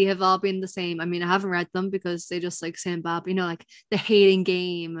ones lately have all been the same. I mean, I haven't read them because they just like sound bad, but, you know, like The Hating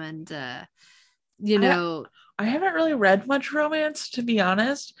Game and you know, I haven't really read much romance, to be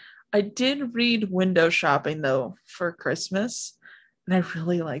honest. I did read Window Shopping though for Christmas, and I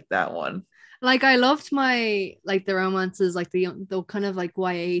really liked that one. Like I loved my like the romances, like the kind of like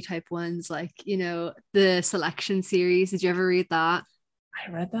YA type ones, like, you know, the Selection series. Did you ever read that?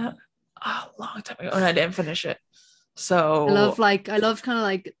 I read that a long time ago, and I didn't finish it. So I love kind of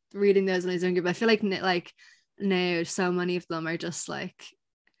like reading those when I was younger, but I feel like now so many of them are just like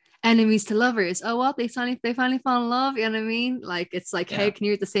enemies to lovers. Oh, what, they finally fall in love, you know what I mean? Like it's like, how can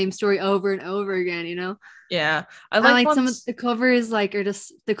you read the same story over and over again, you know? Yeah, I like some of the covers, like are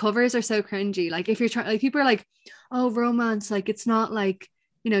just the covers are so cringy. Like if you're trying, like people are like, oh, romance, like it's not like,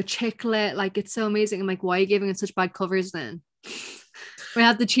 you know, chick lit, like it's so amazing. I'm like, why are you giving it such bad covers then? We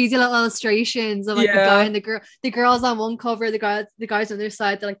have the cheesy little illustrations of like the guy and the girl. The girl's on one cover, the guys on their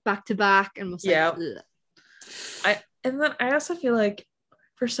side, they're like back to back, and was like, and then I also feel like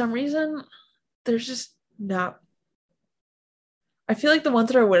for some reason there's just not. I feel like the ones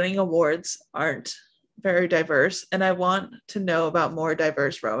that are winning awards aren't very diverse, and I want to know about more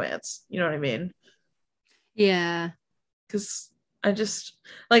diverse romance. You know what I mean? Yeah. Because I just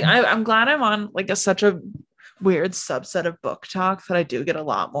like I'm glad I'm on like such a weird subset of book talk that I do get a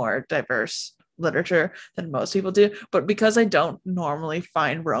lot more diverse literature than most people do. But because I don't normally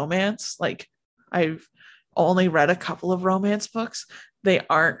find romance, like I've only read a couple of romance books, they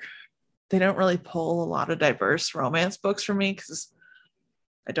don't really pull a lot of diverse romance books for me because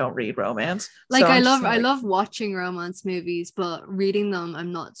I don't read romance. Like, so I love watching romance movies, but reading them,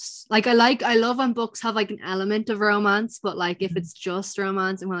 I'm not like, I love when books have like an element of romance, but like if it's just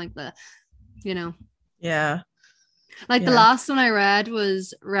romance, I'm like the, you know. Yeah. Like the last one I read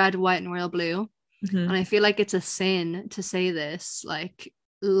was Red, White, and Royal Blue. And I feel like it's a sin to say this like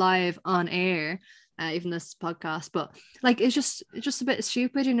live on air, even this podcast, but like it's just a bit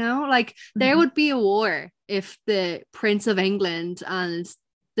stupid, you know. Like there would be a war if the Prince of England and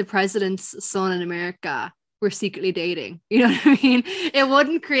the president's son in America were secretly dating, you know what I mean? It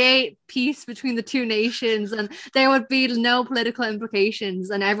wouldn't create peace between the two nations, and there would be no political implications,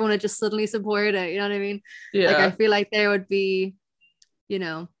 and everyone would just suddenly support it, you know what I mean? Like I feel like there would be, you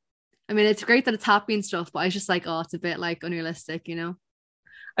know, I mean, it's great that it's happy and stuff, but I just like, oh, it's a bit like unrealistic, you know.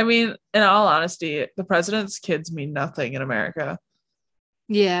 I mean, in all honesty, the president's kids mean nothing in America.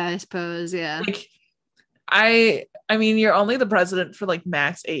 Yeah, I suppose. Yeah. Like, I mean, you're only the president for like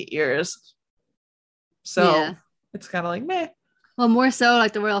max 8 years. Yeah. So it's kind of like meh. Well, more so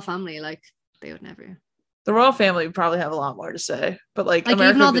like the royal family, like they would never. The royal family would probably have a lot more to say, but like Like America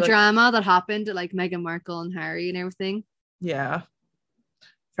even would all be the like, drama that happened to like Meghan Markle and Harry and everything. yeah,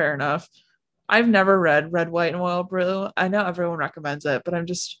 fair enough. I've never read Red, White, and Royal Blue. I know everyone recommends it, but I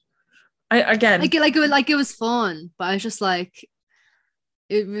again, Like it was fun, but I was just like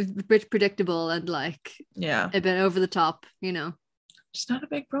it was a bit predictable and like yeah, a bit over the top, you know. just not a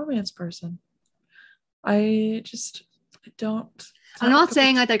big romance person. I don't. I'm not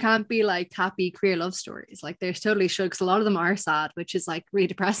saying like there can't be like happy queer love stories. Like there's totally should, because a lot of them are sad, which is like really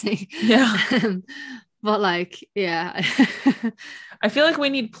depressing. Yeah. But like, yeah. I feel like we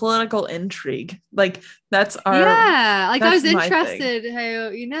need political intrigue. Like that's Yeah. Like I was my thing. interested how,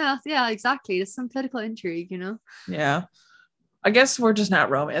 you know, yeah, exactly. There's some political intrigue, you know. Yeah. I guess we're just not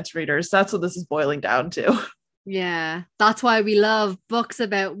romance readers. That's what this is boiling down to. Yeah. That's why we love books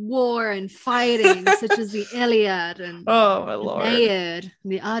about war and fighting, such as the Iliad and Oh my the lord. Aeneid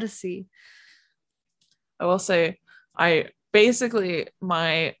and the Odyssey. I will say I basically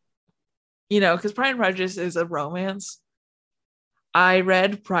my because Pride and Prejudice is a romance. I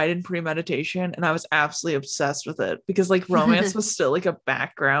read Pride and Premeditation and I was absolutely obsessed with it because like romance was still like a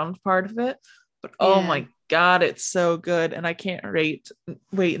background part of it. But oh Yeah. my God, it's so good. And I can't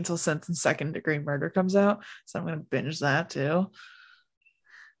wait until Sense and Second Degree Murder comes out. So I'm gonna binge that too.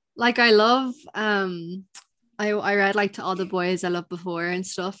 Like I love I read like To All the Boys I Loved Before and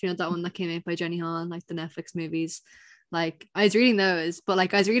stuff, you know, that one that came out by Jenny Han, like the Netflix movies. Like I was reading those, but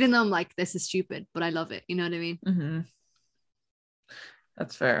like I was reading them like this is stupid, but I love it. You know what I mean? Mm-hmm.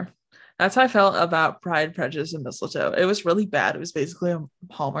 That's fair. That's how I felt about Pride, Prejudice, and Mistletoe. It was really bad. It was basically a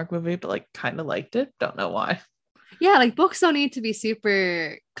Hallmark movie, but like kind of liked it. Don't know why. Yeah, like books don't need to be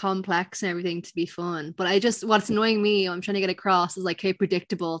super complex and everything to be fun. But I just what's annoying me, I'm trying to get across is like how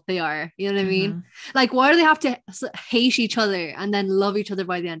predictable they are. You know what I mean? Like, why do they have to hate each other and then love each other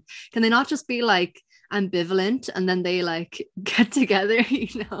by the end? Can they not just be like ambivalent and then they like get together,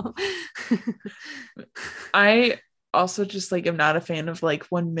 you know? I also just like am not a fan of like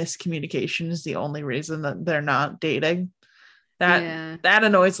when miscommunication is the only reason that they're not dating. That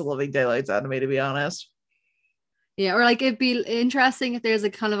annoys the living daylights out of me, to be honest. Yeah, or like it'd be interesting if there's a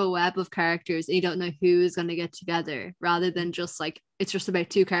kind of a web of characters and you don't know who's going to get together, rather than just like it's just about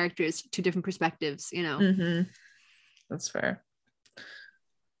two characters, two different perspectives, you know. That's fair.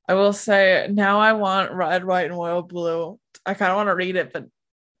 I will say now I want Red, White, and Royal Blue. I kind of want to read it, but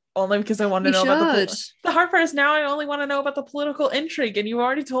only because I want to know about the hard part is now I only want to know about the political intrigue, and you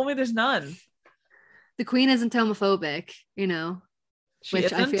already told me there's none. The Queen isn't homophobic, you know.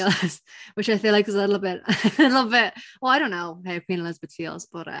 Which I feel like is a little bit well, I don't know how Queen Elizabeth feels,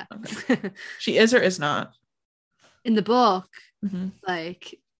 but okay. She is or is not in the book.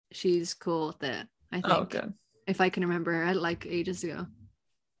 Like she's cool with it, I think. Oh, good. If I can remember her like ages ago.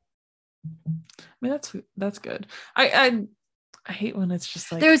 I mean that's good. I hate when it's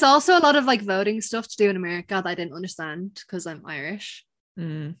just like there's also a lot of like voting stuff to do in America that I didn't understand because I'm Irish.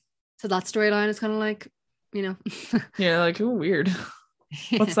 So that storyline is kind of like, you know. Yeah, like, oh, weird.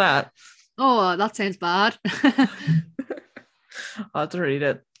 What's that? Oh, that sounds bad. I'll have to read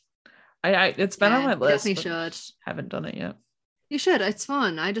it. It's been on my list. Definitely should. Haven't done it yet. You should. It's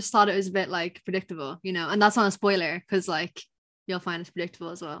fun. I just thought it was a bit like predictable, you know, and that's not a spoiler because like you'll find it's predictable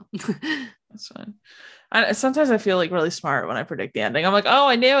as well. That's fine. Sometimes I feel like really smart when I predict the ending. I'm like, oh,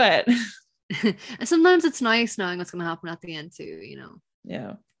 I knew it. And sometimes it's nice knowing what's going to happen at the end too, you know.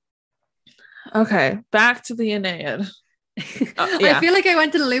 Yeah. Okay, back to the Aeneid. I feel like I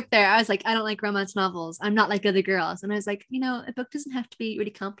went in a loop there. I was like, I don't like romance novels. I'm not like other girls. And I was like, you know, a book doesn't have to be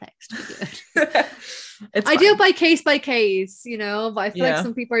really complex to be good. I do it by case, you know, but I feel like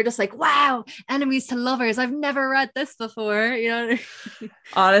some people are just like, wow, enemies to lovers. I've never read this before, you know.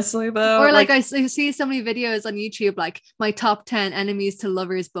 Honestly, though. Or like I see so many videos on YouTube, like my top 10 enemies to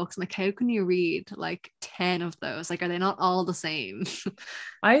lovers books. I'm like, how can you read like 10 of those? Like, are they not all the same?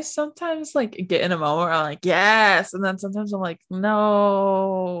 I sometimes like get in a moment where I'm like, yes. And then sometimes I'm like,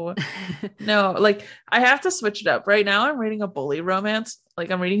 no. Like I have to switch it up. Right now I'm reading a bully romance.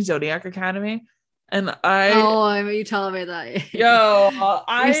 Like I'm reading Zodiac Academy. And you telling me that.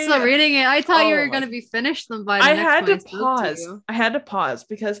 You're still reading it. I thought you were going to be finished them by the I next had to pause. I had to pause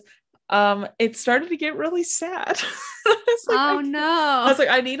because it started to get really sad. Like, no. I was like,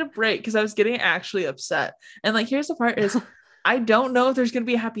 I need a break because I was getting actually upset. And like, here's the part is I don't know if there's going to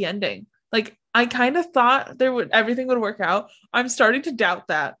be a happy ending. Like I kind of thought everything would work out. I'm starting to doubt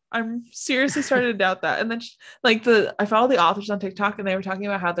that. I'm seriously starting to doubt that. And then like I follow the authors on TikTok and they were talking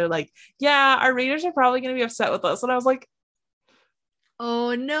about how they're like, yeah, our readers are probably going to be upset with us. And I was like,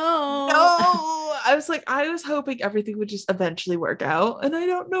 oh no. I was like, I was hoping everything would just eventually work out, and I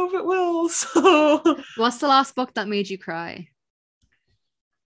don't know if it will. So what's the last book that made you cry?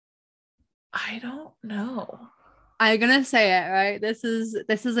 I don't know. I'm gonna say it, right? This is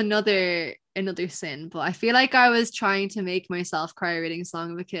another sin, but I feel like I was trying to make myself cry reading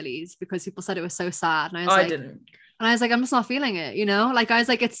Song of Achilles because people said it was so sad, and I was I didn't. And I was like, I'm just not feeling it, you know? Like I was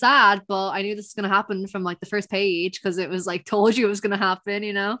like, it's sad, but I knew this was gonna happen from like the first page because it was like told you it was gonna happen,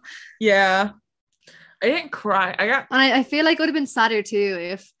 you know? Yeah. I didn't cry. And I feel like it would have been sadder too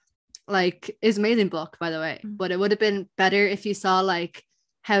if like it's an amazing book, by the way, but it would have been better if you saw like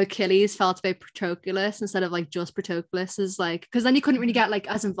how Achilles felt about Patroclus instead of like just Patroclus is like, because then you couldn't really get like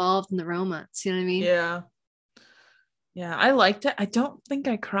as involved in the romance, you know what I mean? Yeah, I liked it. I don't think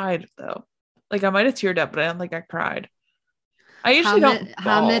I cried though. Like I might have teared up, but I don't think I cried. I usually don't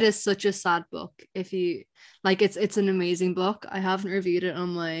bawl. Hamlet is such a sad book. If you like, it's an amazing book. I haven't reviewed it on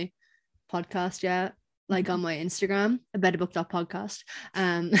my podcast yet, like on my Instagram, a betterbook.podcast,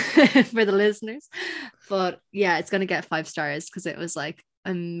 for the listeners. But yeah, it's gonna get 5 stars because it was like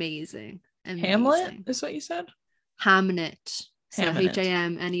amazing. Hamlet is what you said? Hamnet. So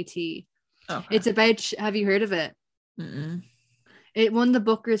Hamnet. Okay. It's about, have you heard of it? Mm-mm. It won the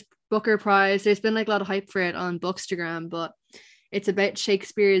Booker Prize. There's been like a lot of hype for it on Bookstagram, but it's about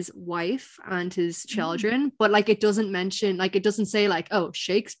Shakespeare's wife and his children, but like it doesn't mention, like it doesn't say like, oh,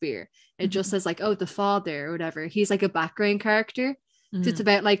 Shakespeare. It just says like, oh, the father or whatever. He's like a background character. So it's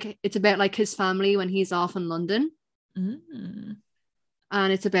about like his family when he's off in London. And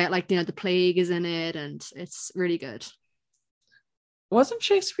it's about like, you know, the plague is in it and it's really good. Wasn't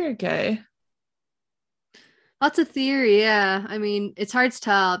Shakespeare gay? That's a theory, yeah. I mean, it's hard to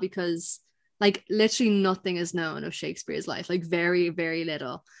tell because like literally nothing is known of Shakespeare's life, like very, very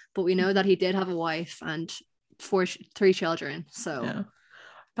little. But we know that he did have a wife and 3 children. So yeah.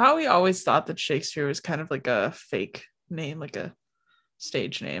 We always thought that Shakespeare was kind of like a fake name, like a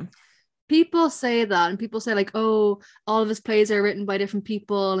stage name. People say that, and people say like, oh, all of his plays are written by different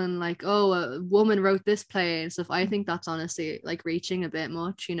people, and like, oh, a woman wrote this play and stuff. I think that's honestly like reaching a bit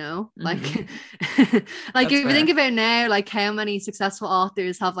much, you know? Like like if you think about now, like how many successful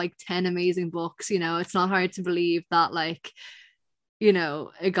authors have like 10 amazing books, you know, it's not hard to believe that like, you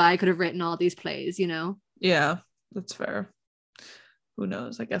know, a guy could have written all these plays, you know? Yeah, that's fair. Who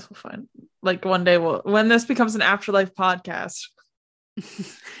knows? I guess we'll find, like, one day when this becomes an Afterlife podcast,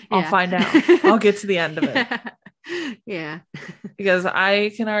 I'll find out. I'll get to the end of it. Yeah. Because I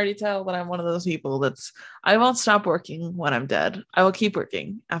can already tell that I'm one of those people I won't stop working when I'm dead. I will keep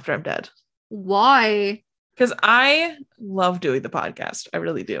working after I'm dead. Why? Because I love doing the podcast. I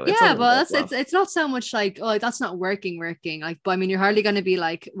really do. Yeah, but it's not so much like, oh, that's not working. Like, but I mean, you're hardly going to be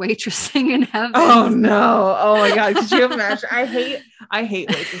like waitressing in heaven. Oh no! Oh my god! Could you imagine? I hate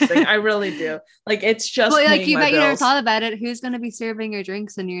waitressing. I really do. Like, it's just. But like, you never thought about it. Who's going to be serving your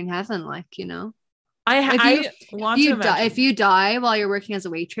drinks when you're in heaven? Like, you know. If you die while you're working as a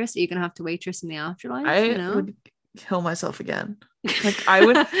waitress, you're gonna have to waitress in the afterlife. I would kill myself again. Like, I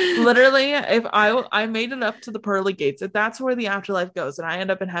would literally, if I made it up to the pearly gates, if that's where the afterlife goes and I end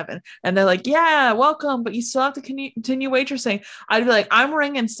up in heaven and they're like, yeah, welcome, but you still have to continue waitressing, I'd be like, I'm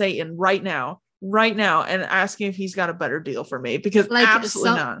ringing Satan right now and asking if he's got a better deal for me, because like,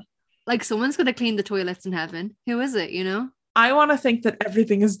 absolutely not. Like, someone's gonna clean the toilets in heaven. Who is it, you know? I want to think that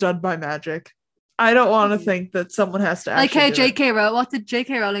everything is done by magic. I don't want to think that someone has to like how J.K. wrote. What did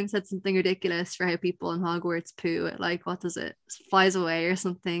J.K. Rowling said something ridiculous for how people in Hogwarts poo it? Like, what does it? Flies away or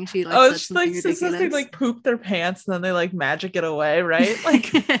something. She like said something ridiculous. They like poop their pants and then they like magic it away, right?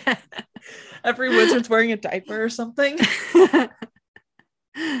 Like every wizard's wearing a diaper or something. I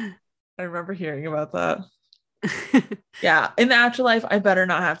remember hearing about that. Yeah, in the afterlife, I better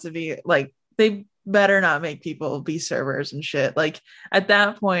not have to be like, they better not make people be servers and shit. Like, at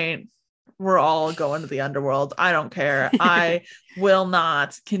that point, we're all going to the underworld. I don't care. I will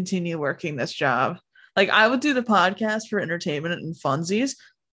not continue working this job. Like, I would do the podcast for entertainment and funsies,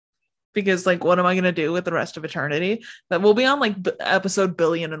 because like, what am I going to do with the rest of eternity? That we'll be on like episode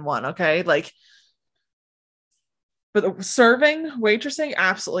 1,000,001,000. Okay. Like, but waitressing,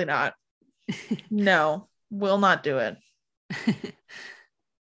 absolutely not. No, will not do it.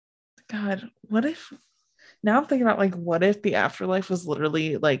 God, what if, now I'm thinking about like, what if the afterlife was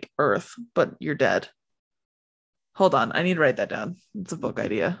literally like Earth, but you're dead? Hold on, I need to write that down. It's a book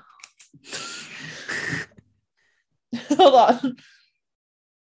idea. Hold on.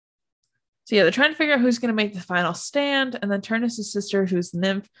 So yeah, they're trying to figure out who's going to make the final stand, and then Turnus' sister, who's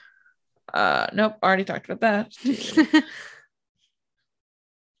Nymph. Nope, already talked about that.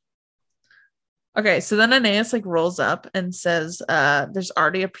 Okay, so then Aeneas like rolls up and says, there's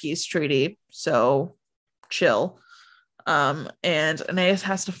already a peace treaty, so chill. And Aeneas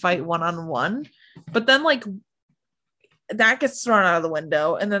has to fight one-on-one, but then like that gets thrown out of the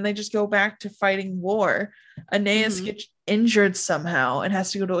window, and then they just go back to fighting war. Aeneas gets injured somehow and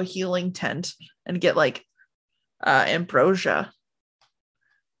has to go to a healing tent and get like ambrosia.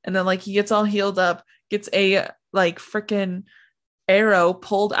 And then like he gets all healed up, gets a like freaking arrow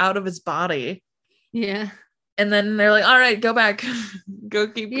pulled out of his body. Yeah. And then they're like, all right, go back. Go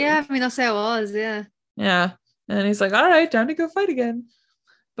keep Yeah, I mean that's how it was, yeah. Yeah. And he's like, all right, time to go fight again.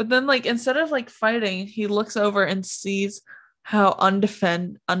 But then like instead of like fighting, he looks over and sees how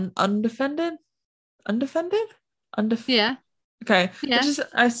undefended. Yeah. Okay. Yeah.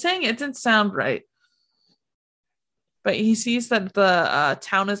 I was saying it didn't sound right. But he sees that the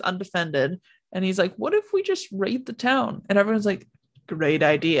town is undefended, and he's like, what if we just raid the town? And everyone's like, great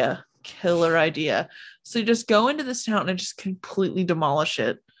idea. Killer idea. So you just go into this town and just completely demolish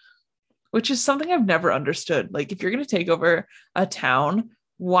it, which is something I've never understood. Like, if you're going to take over a town,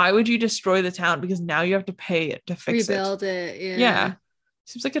 why would you destroy the town? Because now you have to pay it to fix Rebuild it. Yeah.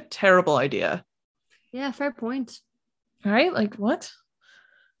 Seems like a terrible idea. Yeah, fair point. Right? Like, what?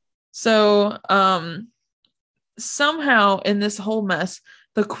 So, somehow in this whole mess,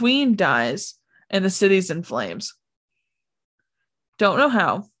 the queen dies and the city's in flames. Don't know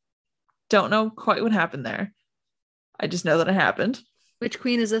how. Don't know quite what happened there. I just know that it happened. Which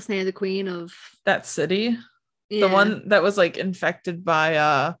queen is this now? The queen of that city? Yeah. The one that was like infected by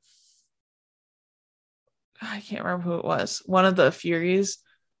I can't remember who it was. One of the Furies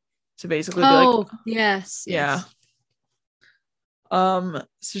to basically be like, yes. Yeah. So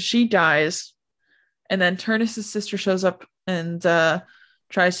she dies, and then Turnus' sister shows up and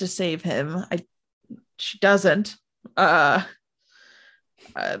tries to save him. She doesn't. The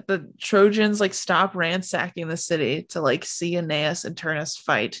Trojans like stop ransacking the city to like see Aeneas and Turnus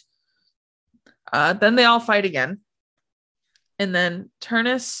fight. Then they all fight again. And then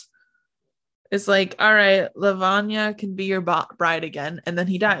Turnus is like, all right, Lavanya can be your bride again. And then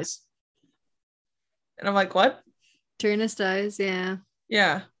he dies. And I'm like, what? Turnus dies, yeah.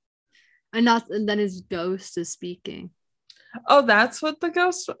 Yeah. And then his ghost is speaking. Oh, that's what what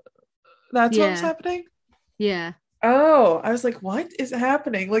was happening? Yeah. Oh, I was like, what is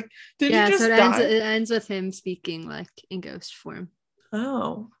happening? Like, did he just so die? It ends with him speaking like in ghost form.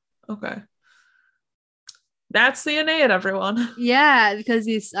 Oh, okay. That's the Aeneid, everyone. Yeah, because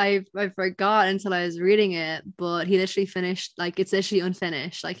I forgot until I was reading it, but he literally finished, like it's literally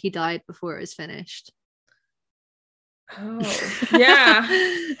unfinished. Like he died before it was finished. Oh, yeah.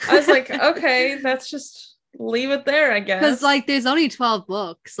 I was like, okay, that's just leave it there, I guess. Because like there's only 12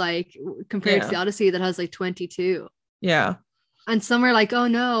 books, like compared to the Odyssey that has like 22. Yeah. And some are like, oh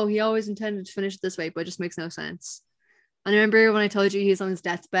no, he always intended to finish it this way, but it just makes no sense. And I remember when I told you he was on his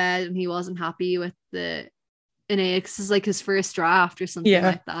deathbed and he wasn't happy with the Aeneid, this is like his first draft or something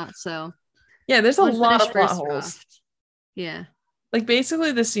like that. So yeah, there's a lot of plot holes. Yeah. Like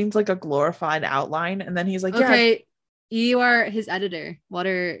basically this seems like a glorified outline, and then he's like, okay, you are his editor. What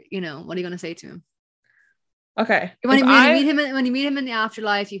are you going to say to him? Okay. When you meet him in the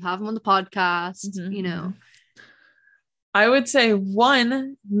afterlife, you have him on the podcast, I would say,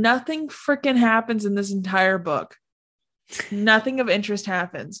 one, nothing freaking happens in this entire book. Nothing of interest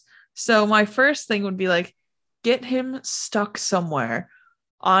happens. So my first thing would be like, get him stuck somewhere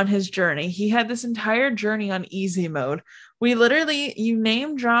on his journey. He had this entire journey on easy mode. You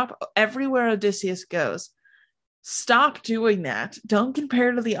name drop everywhere Odysseus goes. Stop doing that. Don't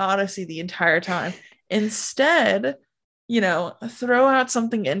compare to the Odyssey the entire time. Instead, throw out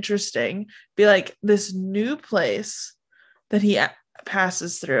something interesting. Be like this new place that he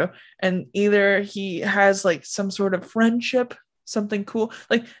passes through, and either he has like some sort of friendship, something cool.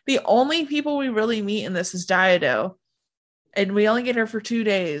 Like the only people we really meet in this is Dido, and we only get her for 2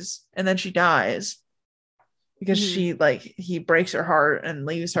 days, and then she dies because he breaks her heart and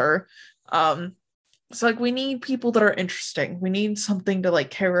leaves her. So like we need people that are interesting. We need something to like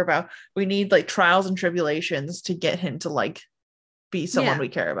care about. We need like trials and tribulations to get him to like be someone we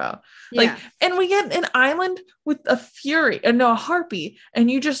care about. Like, and we get an island with a a harpy, and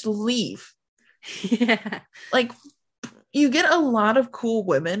you just leave. Yeah. Like you get a lot of cool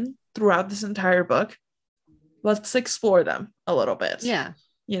women throughout this entire book. Let's explore them a little bit. Yeah.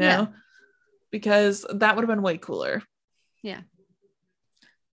 Because that would have been way cooler. Yeah.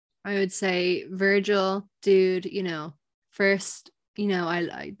 I would say Virgil, dude, first, I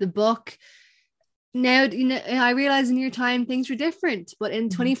like the book. now, you know, I realize in your time things were different, but in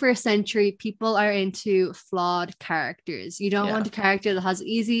Mhm. 21st century, people are into flawed characters. You don't Yeah. want a character that has it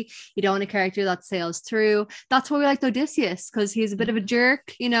easy. You don't want a character that sails through. That's why we liked Odysseus, because he's a bit of a Mhm.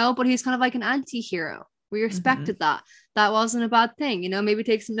 jerk, you know, but he's kind of like an anti-hero. We Mhm. respected that. That wasn't a bad thing, you know. Maybe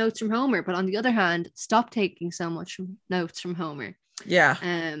take some notes from Homer, but on the other hand, stop taking so much notes from Homer. Yeah.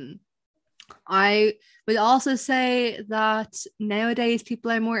 Um, I would also say that nowadays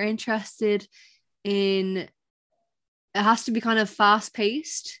people are more interested in, it has to be kind of fast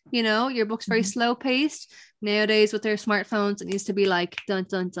paced, you know, your book's very Mhm. slow paced nowadays with their smartphones. It needs to be like dun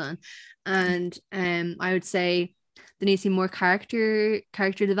dun dun. And I would say there needs to be more character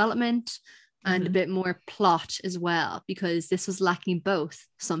development and a Mhm. bit more plot as well, because this was lacking both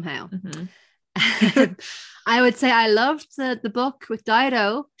somehow. Mhm. I would say I loved the book with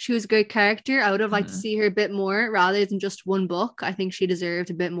Dido. She was a great character. I would have liked to Mhm. see her a bit more rather than just one book. I think she deserved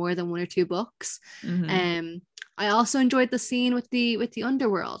a bit more than one or two books. Mhm. Um, I also enjoyed the scene with the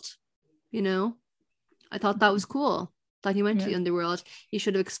underworld. You know, I thought that was cool. That he went to Yeah. the underworld. You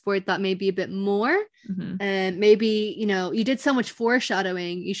should have explored that maybe a bit more. Mhm. And maybe, you know, you did so much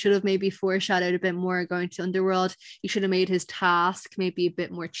foreshadowing. You should have maybe foreshadowed a bit more going to underworld. You should have made his task maybe a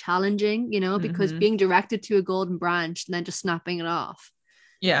bit more challenging, you know, because Mhm. being directed to a golden branch and then just snapping it off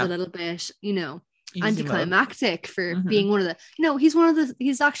was a Yeah. little bit, you know, Easy mode. anticlimactic for being Mhm. one of the, you know,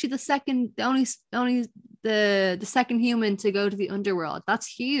 he's actually the second, the only the second human to go to the underworld. That's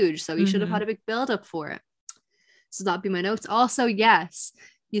huge. So he should have had Mhm. a big build up for it. So that'd be my notes. Also, yes,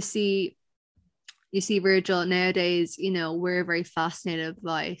 you see Virgil nowadays, you know, we're very fascinated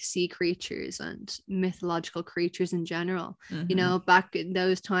by sea creatures and mythological creatures in general. You Mhm. know, back in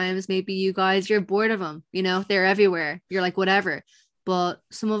those times, maybe you guys, you're bored of them, you know, they're everywhere. You're like, whatever. But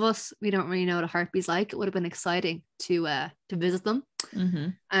some of us, we don't really know what a harpy's like. It would have been exciting to visit them.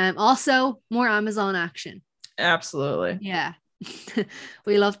 Mhm. Also more Amazon action. Absolutely. Yeah.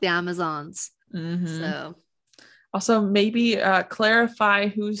 We love the Amazons. Mhm. So Also, maybe clarify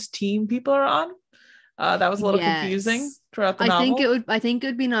whose team people are on. That was a little confusing yes. throughout the novel. I think it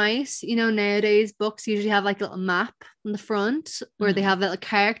would be nice. You know, nowadays books usually have like a little map on the front where they Mhm. have a little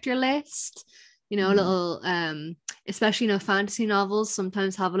character list, you know, a Mhm. little especially, you know, fantasy novels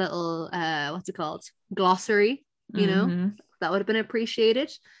sometimes have a little what's it called? Glossary, you know. Mhm. That would have been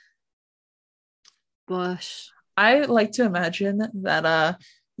appreciated. But I like to imagine that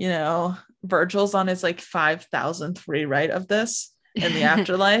you know, Virgil's on his like 5,000th rewrite of this in the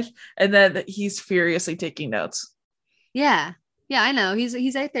afterlife, and then he's furiously taking notes. yeah. Yeah, I know.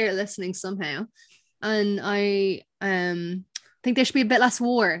 He's out there listening somehow. And I think there should be a bit less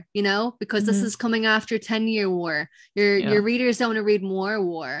war, you know, because this Mhm. is coming after 10-year war. Your Yeah. readers don't want to read more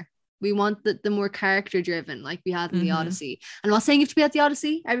war. We want the more character driven, like we had in the Mhm. Odyssey. I'm not saying you have to be at the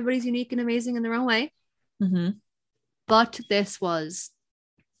Odyssey. Everybody's unique and amazing in their own way. Mhm. But this was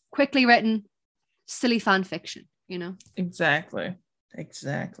quickly written, silly fan fiction, you know. Exactly.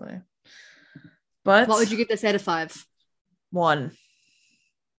 Exactly. What But would you give this out of 5? one.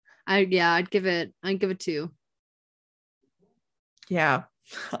 I'd give it 2. Yeah.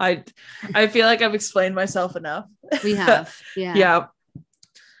 I I feel like I've explained myself enough. We have. Yeah. Yeah,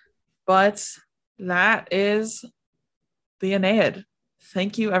 but that is the Aeneid.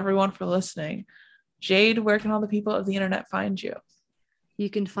 Thank you everyone for listening. Jade, where can all the people of the internet find you? You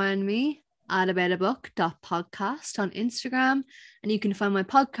can find me at aboutabook.podcast on Instagram. And you can find my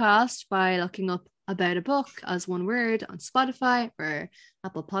podcast by looking up About a Book as one word on Spotify or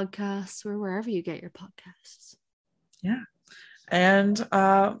Apple Podcasts or wherever you get your podcasts. Yeah. And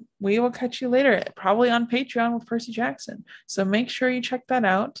we will catch you later, probably on Patreon with Percy Jackson. So make sure you check that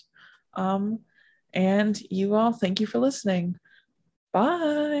out. And you all, thank you for listening.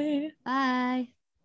 Bye. Bye.